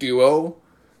duo.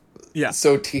 Yeah.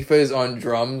 So Tifa is on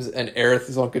drums and Aerith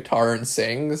is on guitar and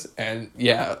sings, and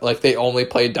they only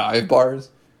play dive bars.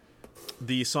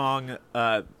 The song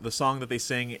that they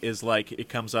sing is like, it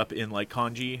comes up in like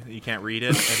kanji, you can't read it,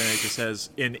 and then it just says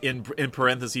in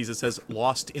parentheses it says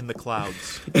 "Lost in the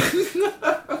Clouds,"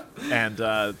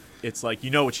 and it's like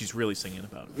what she's really singing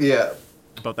about. Yeah.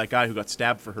 about that guy who got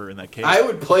stabbed for her in that cave. I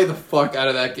would play the fuck out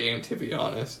of that game, to be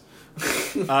honest.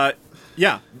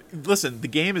 Yeah, listen, the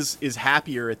game is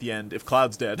happier at the end if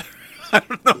Cloud's dead. I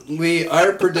don't know. Lee,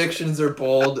 our predictions are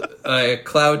bold.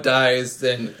 Cloud dies,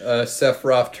 then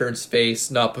Sephiroth turns space,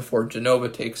 not before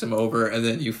Jenova takes him over, and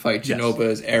then you fight Jenova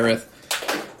as Aerith.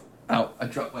 Ow, I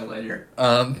dropped my lighter.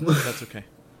 That's okay.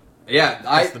 Yeah,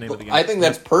 I think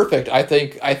that's perfect. I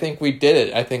think we did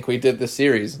it. I think we did the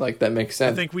series. Like, that makes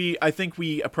sense. I think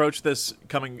we approached this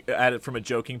coming at it from a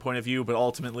joking point of view, but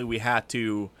ultimately we had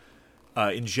to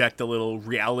inject a little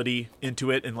reality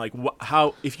into it, and like,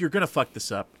 how, if you're gonna fuck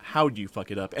this up, how do you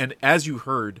fuck it up? And as you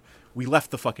heard, we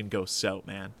left the fucking ghosts out,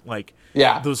 man. Like,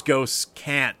 those ghosts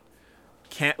can't,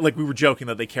 like, we were joking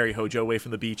that they carry Hojo away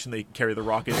from the beach and they carry the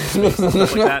rocket into space and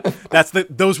stuff like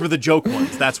that. Those were the joke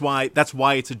ones. That's why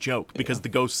it's a joke, because the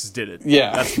ghosts did it.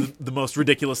 Yeah, that's the most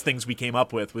ridiculous things we came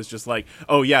up with, was just like,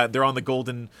 oh yeah, they're on the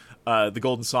golden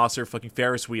saucer fucking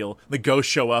Ferris wheel. The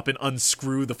ghosts show up and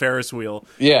unscrew the Ferris wheel.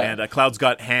 Yeah, and Cloud's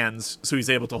got hands, so he's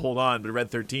able to hold on. But Red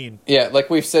 13, yeah, like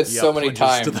we've said so many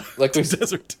times, like we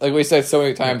said so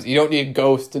many times, you don't need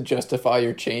ghosts to justify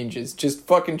your changes. Just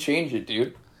fucking change it,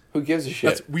 dude. Who gives a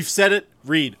shit? We've said it,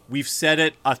 Reed. We've said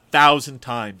it 1,000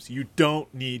 times. You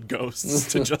don't need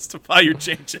ghosts to justify your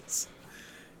changes.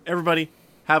 Everybody,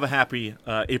 have a happy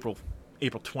April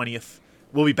 20th.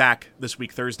 We'll be back this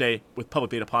week, Thursday, with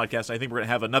Public Beta Podcast. I think we're going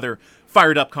to have another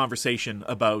fired-up conversation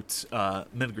about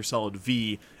Metal Gear Solid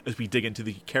V as we dig into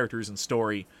the characters and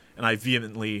story, and I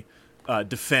vehemently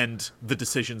defend the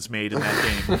decisions made in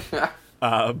that game.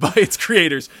 By its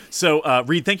creators. So,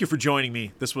 Reed, thank you for joining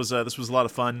me. This was a lot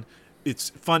of fun.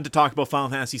 It's fun to talk about Final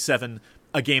Fantasy VII,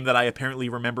 a game that I apparently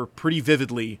remember pretty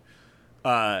vividly,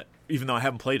 even though I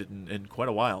haven't played it in quite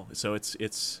a while. So it's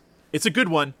a good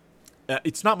one.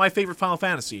 It's not my favorite Final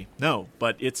Fantasy, no,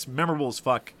 but it's memorable as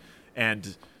fuck.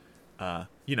 And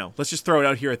let's just throw it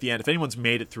out here at the end. If anyone's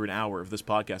made it through an hour of this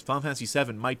podcast, Final Fantasy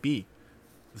VII might be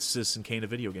the Citizen Kane of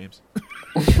video games.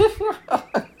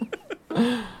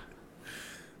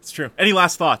 It's true. Any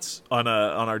last thoughts on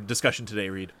our discussion today,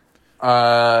 Reed?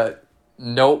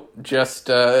 Nope. Just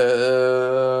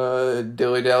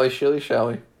dilly dally shilly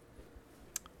shally.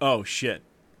 Oh shit!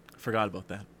 Forgot about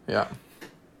that. Yeah.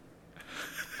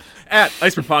 At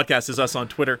Iceberg Podcast is us on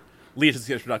Twitter.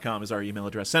 Lee@sketchful.com is our email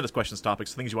address. Send us questions,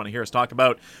 topics, things you want to hear us talk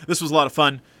about. This was a lot of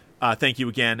fun. Thank you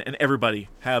again, and everybody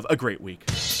have a great week.